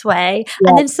feeling this way.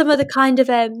 And then some of the kind of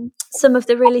some of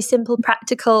the really simple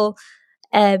practical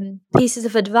pieces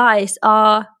of advice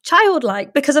are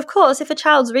childlike, because of course if a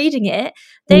child's reading it,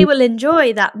 they will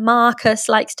enjoy that Marcus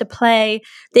likes to play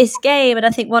this game, and I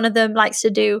think one of them likes to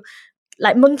do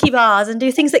like monkey bars and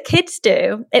do things that kids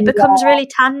do. It becomes really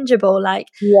tangible, like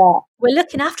we're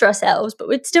looking after ourselves but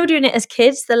we're still doing it as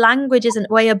kids. The language isn't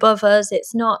way above us,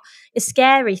 it's not a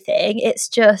scary thing, it's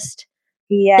just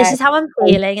this is how I'm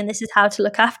feeling and this is how to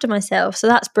look after myself. So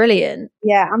that's brilliant.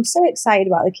 Yeah, I'm so excited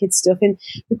about the kids stuff, and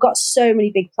we've got so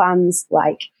many big plans.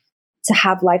 Like to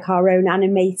have like our own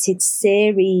animated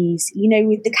series, you know,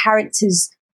 with the characters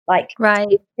like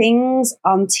things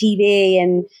on TV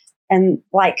and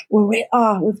like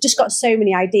we've just got so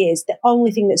many ideas. The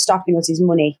only thing that's stopping us is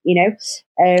money, you know.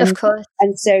 Of course.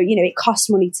 And so, you know, it costs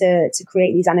money to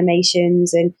create these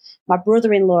animations. And my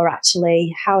brother-in-law,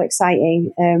 actually, how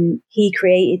exciting! He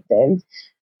created them,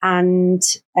 and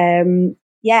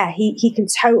he can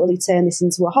totally turn this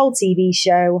into a whole TV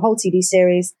show, a whole TV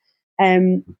series.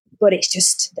 But it's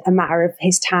just a matter of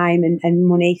his time and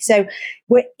money. So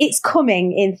it's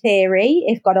coming in theory,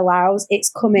 if God allows. It's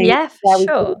coming. Yeah, for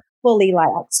sure. Fully like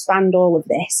expand all of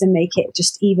this and make it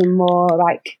just even more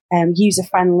like user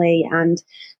friendly, and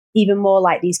even more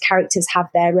like these characters have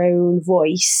their own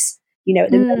voice. You know,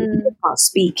 at the moment they can't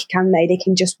speak, can they? They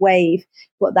can just wave.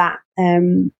 But that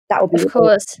will be, of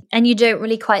course. And you don't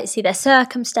really quite see their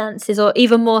circumstances or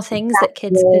even more things that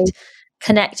kids could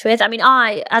connect with. I mean,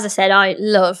 as I said, I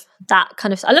love that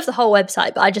kind of. I love the whole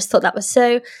website, but I just thought that was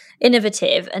so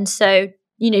innovative and so,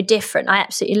 you know, different. I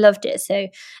absolutely loved it. So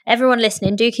everyone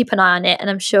listening, do keep an eye on it. And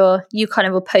I'm sure you kind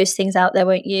of will post things out there,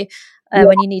 won't you,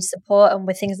 when you need support and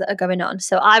with things that are going on.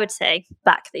 So I would say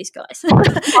back these guys.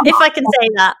 If I can say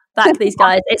that, back these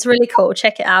guys. It's really cool.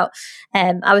 Check it out.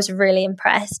 I was really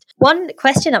impressed. One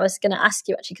question I was going to ask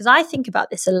you, actually, because I think about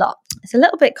this a lot. It's a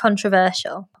little bit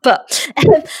controversial, but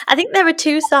I think there are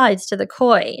two sides to the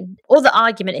coin, or the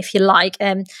argument, if you like,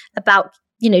 about,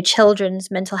 you know,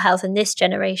 children's mental health in this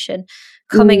generation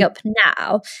coming up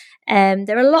now.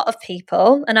 There are a lot of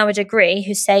people, and I would agree,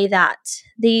 who say that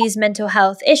these mental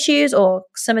health issues or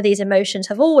some of these emotions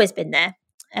have always been there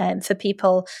for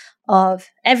people of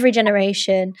every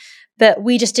generation, but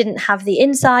we just didn't have the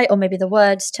insight or maybe the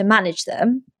words to manage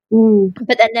them.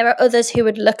 But then there are others who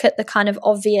would look at the kind of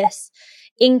obvious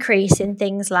increase in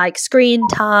things like screen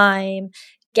time,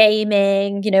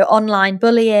 gaming, you know, online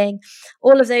bullying,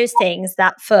 all of those things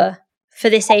that for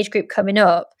this age group coming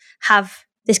up have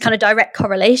this kind of direct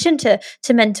correlation to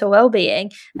mental well-being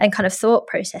and kind of thought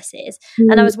processes.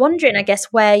 And I was wondering, I guess,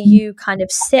 where you kind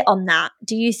of sit on that.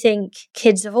 Do you think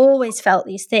kids have always felt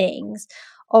these things,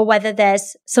 or whether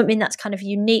there's something that's kind of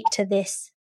unique to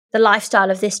the lifestyle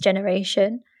of this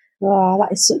generation? Oh,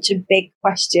 that is such a big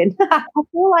question. I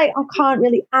feel like I can't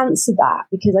really answer that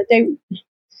because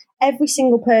every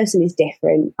single person is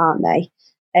different, aren't they?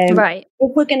 Right.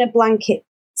 If we're going to blanket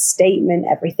statement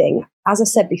everything, as I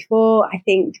said before, I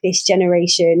think this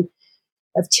generation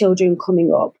of children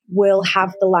coming up will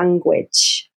have the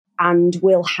language and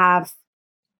will have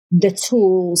the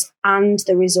tools and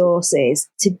the resources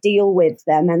to deal with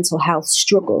their mental health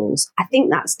struggles. I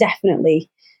think that's definitely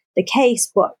the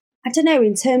case. But I don't know,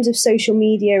 in terms of social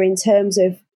media, in terms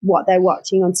of what they're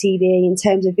watching on TV, in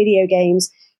terms of video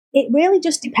games, it really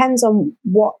just depends on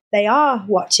what they are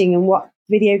watching and what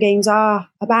video games are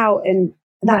about. And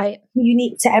that's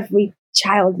unique to every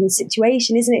child and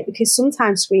situation, isn't it? Because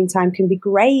sometimes screen time can be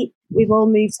great. We've all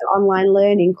moved to online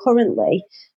learning currently.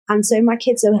 And so my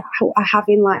kids are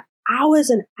having like hours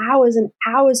and hours and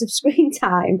hours of screen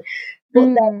time,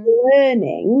 but they're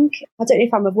learning. I don't know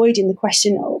if I'm avoiding the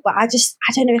question, but I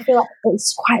don't know. I feel like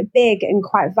it's quite big and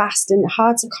quite vast and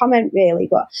hard to comment really.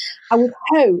 But I would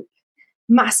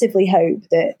massively hope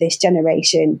that this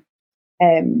generation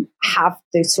have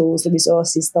the tools, the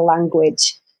resources, the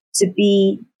language to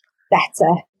be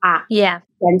better at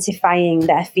identifying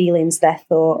their feelings, their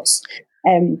thoughts.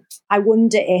 I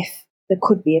wonder if there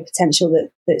could be a potential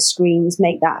that screens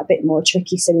make that a bit more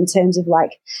tricky. So in terms of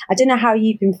like, I don't know how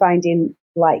you've been finding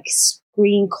like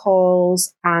screen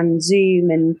calls and Zoom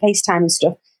and FaceTime and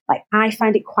stuff. Like I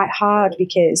find it quite hard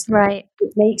because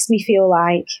it makes me feel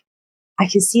like I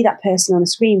can see that person on the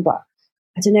screen, but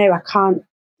I don't know, I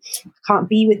can't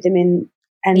be with them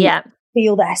and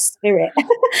feel their spirit.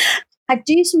 I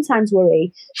do sometimes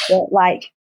worry that,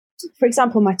 like, for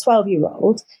example, my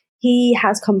 12-year-old, he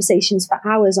has conversations for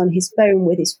hours on his phone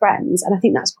with his friends, and I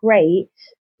think that's great.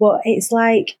 But it's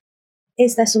like,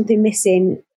 is there something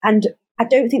missing? And I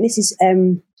don't think this is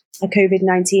a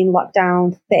COVID-19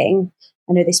 lockdown thing.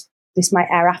 I know this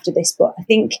might air after this, but I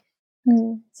think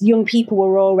young people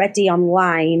were already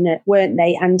online, weren't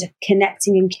they? And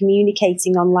connecting and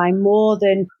communicating online more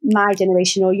than my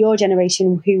generation or your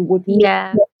generation, who would meet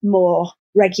more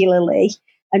regularly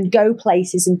and go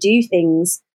places and do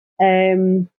things.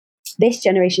 This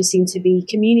generation seems to be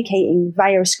communicating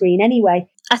via a screen anyway.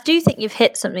 I do think you've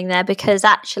hit something there, because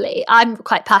actually I'm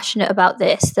quite passionate about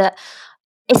this, that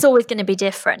it's always going to be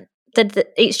different.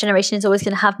 That each generation is always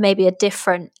going to have maybe a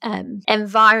different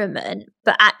environment,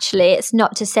 but actually it's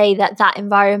not to say that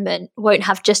environment won't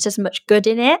have just as much good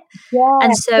in it.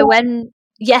 And so when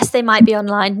yes, they might be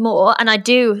online more. And I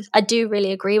do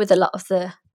really agree with a lot of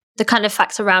the kind of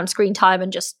facts around screen time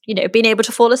and just, being able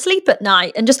to fall asleep at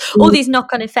night and just all these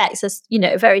knock-on effects as,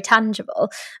 very tangible.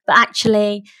 But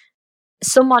actually,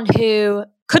 someone who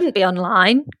couldn't be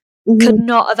online could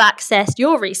not have accessed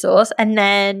your resource and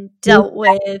then dealt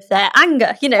with their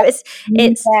anger. It's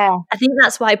I think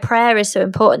that's why prayer is so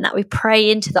important, that we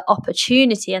pray into the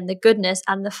opportunity and the goodness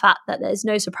and the fact that there's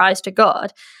no surprise to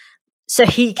God, so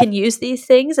he can use these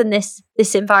things and this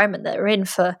environment that we're in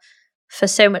for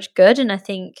so much good. And I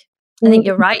think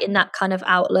you're right in that kind of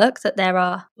outlook, that there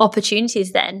are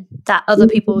opportunities then that other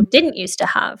people didn't used to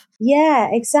have. Yeah,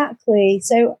 exactly.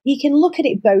 So you can look at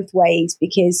it both ways,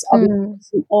 because obviously there's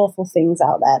some awful things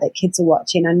out there that kids are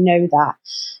watching. I know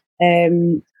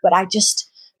that. But I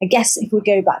guess if we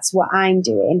go back to what I'm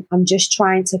doing, I'm just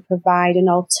trying to provide an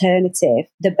alternative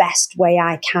the best way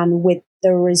I can with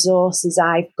the resources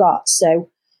I've got.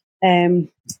 So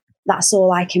that's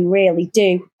all I can really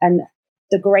do. And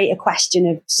the greater question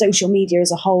of social media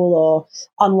as a whole or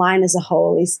online as a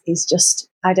whole is just,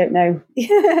 I don't know.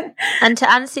 And to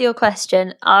answer your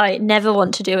question, I never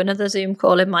want to do another Zoom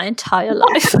call in my entire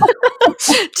life,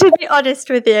 to be honest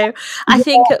with you. I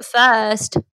think at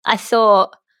first I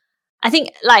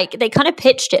think like they kind of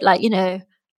pitched it like,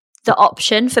 the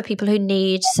option for people who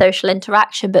need social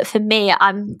interaction. But for me,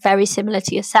 I'm very similar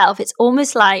to yourself. It's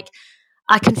almost like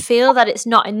I can feel that it's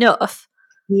not enough.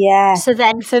 Yeah. So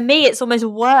then for me, it's almost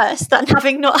worse than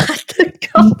having not had the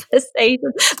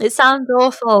conversation. It sounds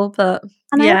awful, but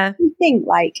I think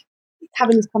like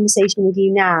having this conversation with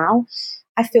you now,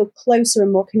 I feel closer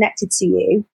and more connected to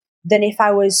you than if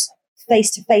I was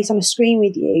face to face on a screen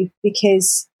with you,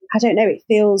 because I don't know, it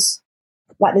feels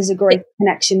like there's a great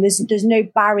connection. There's no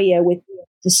barrier with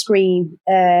the screen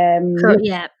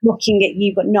looking at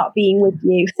you but not being with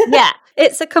you. Yeah,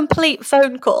 it's a complete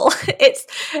phone call.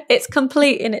 It's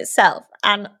complete in itself.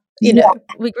 And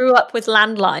we grew up with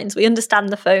landlines. We understand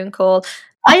the phone call.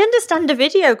 I understand a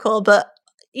video call, but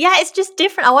it's just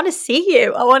different. I want to see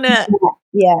you. I want to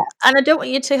and I don't want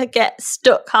you to get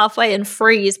stuck halfway and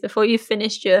freeze before you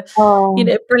finished your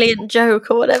brilliant joke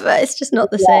or whatever. It's just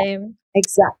not the same.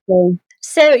 Exactly.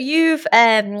 So you've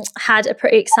had a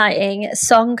pretty exciting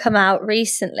song come out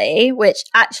recently, which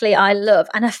actually I love,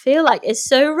 and I feel like is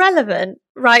so relevant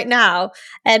right now.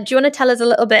 Do you want to tell us a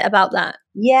little bit about that?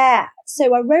 Yeah.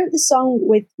 So I wrote the song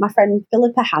with my friend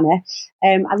Philippa Hannah.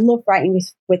 I love writing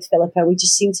with Philippa. We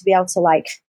just seem to be able to like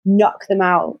knock them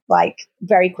out like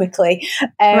very quickly.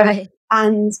 Right.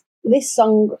 And this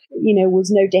song,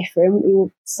 was no different.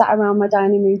 We sat around my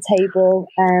dining room table,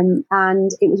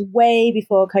 and it was way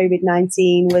before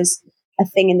COVID-19 was a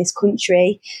thing in this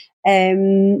country.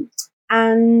 And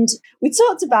we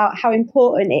talked about how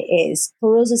important it is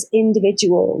for us as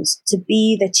individuals to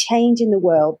be the change in the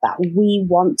world that we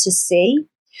want to see.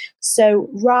 So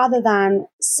rather than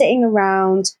sitting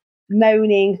around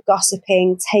moaning,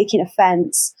 gossiping, taking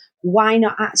offense, why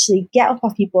not actually get up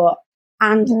off your butt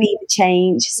and be the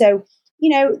change? So,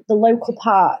 the local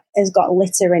park has got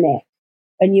litter in it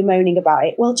and you're moaning about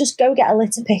it. Well, just go get a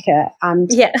litter picker and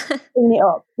clean it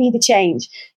up, be the change.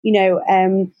 You're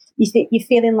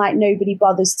feeling like nobody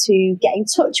bothers to get in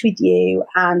touch with you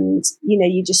and,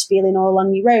 you're just feeling all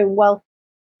on your own. Well,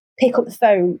 pick up the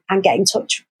phone and get in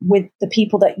touch with the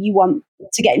people that you want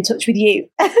to get in touch with you.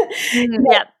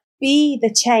 Be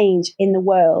the change in the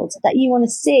world that you want to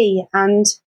see. And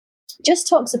just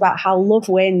talks about how love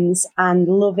wins and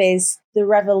love is the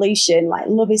revolution. Like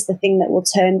love is the thing that will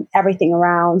turn everything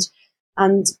around.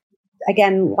 And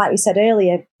again, like we said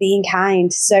earlier, being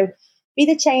kind. So be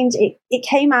the change. It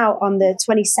came out on the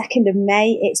 22nd of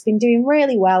May. It's been doing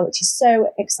really well, which is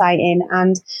so exciting,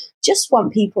 and just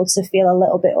want people to feel a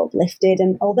little bit uplifted.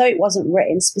 And although it wasn't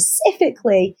written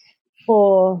specifically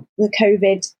for the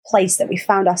COVID place that we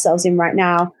found ourselves in right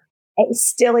now, it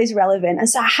still is relevant. And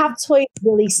so I have toyed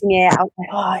releasing it. I was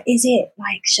like, is it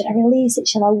like, should I release it?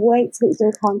 Shall I wait till it's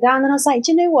all calmed down? And I was like,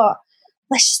 do you know what?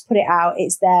 Let's just put it out.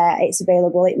 It's there. It's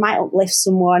available. It might uplift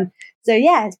someone. So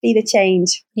be the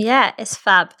change. Yeah, it's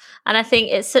fab. And I think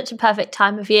it's such a perfect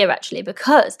time of year actually,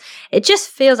 because it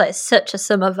just feels like such a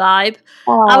summer vibe.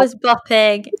 I was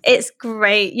bopping. It's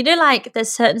great. Like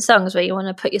there's certain songs where you want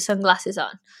to put your sunglasses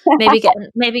on,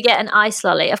 maybe get an ice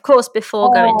lolly, of course,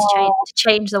 before going to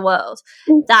change the world.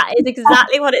 That is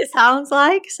exactly what it sounds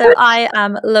like. So I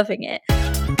am loving it.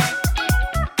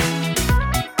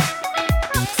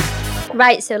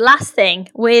 Right, so last thing,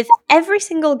 with every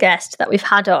single guest that we've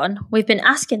had on, we've been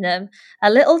asking them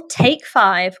a little take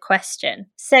 5 question.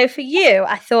 So for you,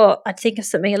 I thought I'd think of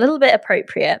something a little bit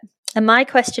appropriate. And my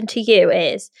question to you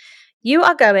is, you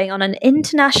are going on an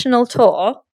international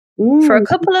tour for a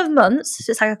couple of months.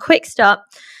 So it's like a quick stop.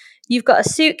 You've got a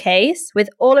suitcase with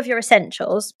all of your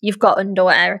essentials. You've got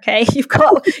underwear, okay? You've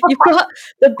got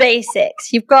the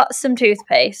basics. You've got some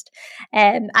toothpaste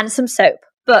and some soap.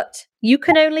 But you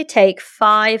can only take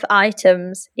 5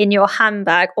 items in your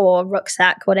handbag or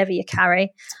rucksack, whatever you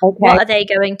carry. Okay. What are they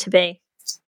going to be?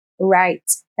 Right.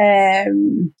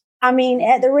 I mean,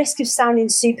 at the risk of sounding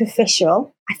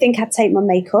superficial, I think I'd take my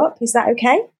makeup. Is that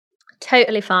okay?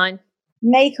 Totally fine.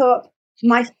 Makeup,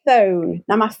 my phone.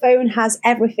 Now, my phone has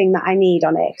everything that I need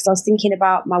on it, because I was thinking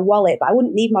about my wallet, but I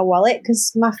wouldn't need my wallet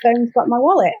because my phone's got my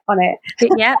wallet on it.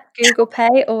 Yeah, Google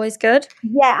Pay, always good.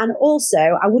 Yeah, and also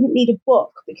I wouldn't need a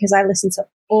book because I listen to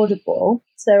Audible.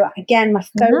 So again, my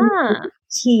phone is a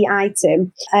key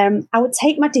item. I would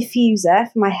take my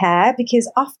diffuser for my hair,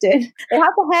 because often they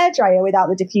have the hairdryer without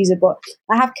the diffuser, but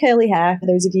I have curly hair, for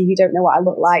those of you who don't know what I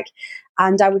look like.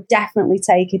 And I would definitely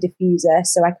take a diffuser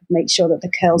so I could make sure that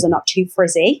the curls are not too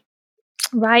frizzy.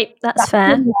 Right, that's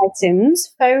fair.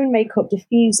 Items: phone, makeup,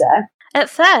 diffuser. At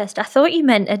first, I thought you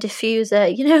meant a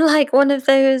diffuser, you know, like one of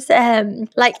those,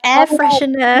 like air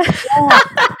freshener. Yeah.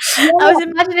 Yeah. I was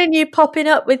imagining you popping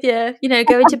up with your, you know,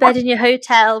 going to bed in your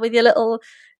hotel with your little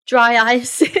dry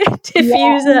ice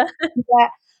diffuser.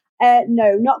 Yeah.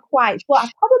 No, not quite. But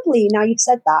I probably, now you've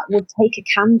said that, would take a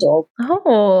candle.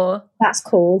 Oh. That's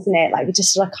cool, isn't it? Like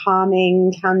just a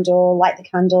calming candle, light the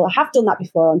candle. I have done that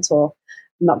before on tour.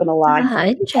 I'm not going to lie. Ah,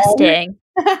 interesting.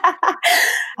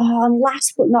 And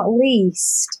last but not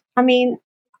least, I mean,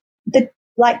 the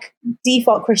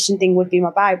default Christian thing would be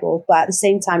my Bible, but at the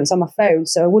same time, it's on my phone,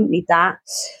 so I wouldn't need that.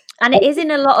 And it is in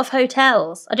a lot of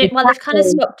hotels. I don't. Well, they've kind of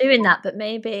stopped doing that, but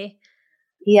maybe.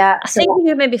 Yeah, I think you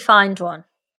could maybe find one.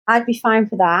 I'd be fine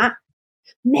for that.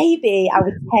 Maybe I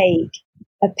would take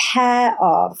a pair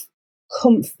of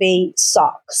comfy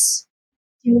socks.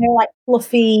 You know, like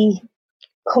fluffy,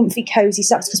 comfy, cozy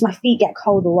socks, because my feet get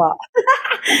cold a lot.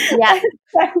 Yeah.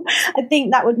 So I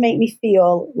think that would make me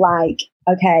feel like,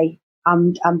 okay,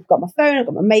 I've got my phone, I've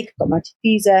got my makeup, I've got my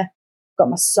diffuser, I've got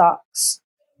my socks.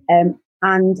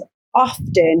 And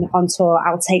often on tour,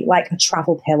 I'll take like a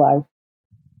travel pillow.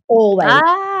 Always.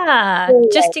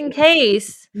 Always. Just in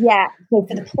case. Yeah. So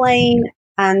for the plane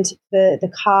and for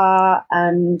the car,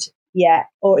 and yeah,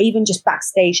 or even just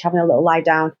backstage having a little lie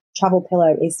down, travel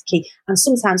pillow is the key. And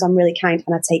sometimes I'm really kind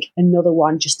and I take another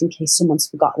one just in case someone's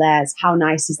forgot theirs. How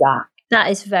nice is that? That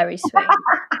is very sweet.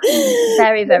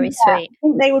 Very, very sweet. I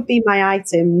think they would be my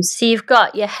items. So you've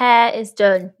got your hair is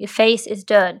done, your face is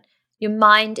done, your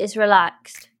mind is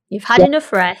relaxed, you've had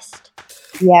enough rest.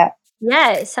 Yeah.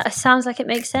 Yeah, it sounds like it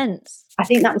makes sense. I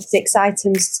think that was 6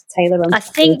 items, Taylor. I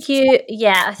think you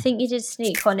did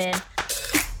sneak one in.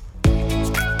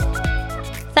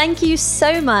 Thank you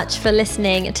so much for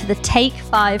listening to the Take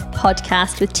 5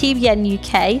 podcast with TBN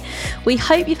UK. We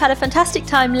hope you've had a fantastic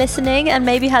time listening and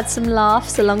maybe had some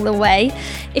laughs along the way.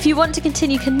 If you want to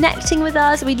continue connecting with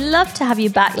us, we'd love to have you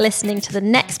back listening to the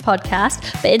next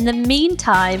podcast. But in the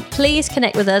meantime, please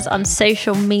connect with us on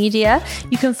social media.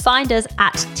 You can find us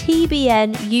at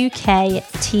TBN UK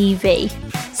TV.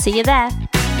 See you there.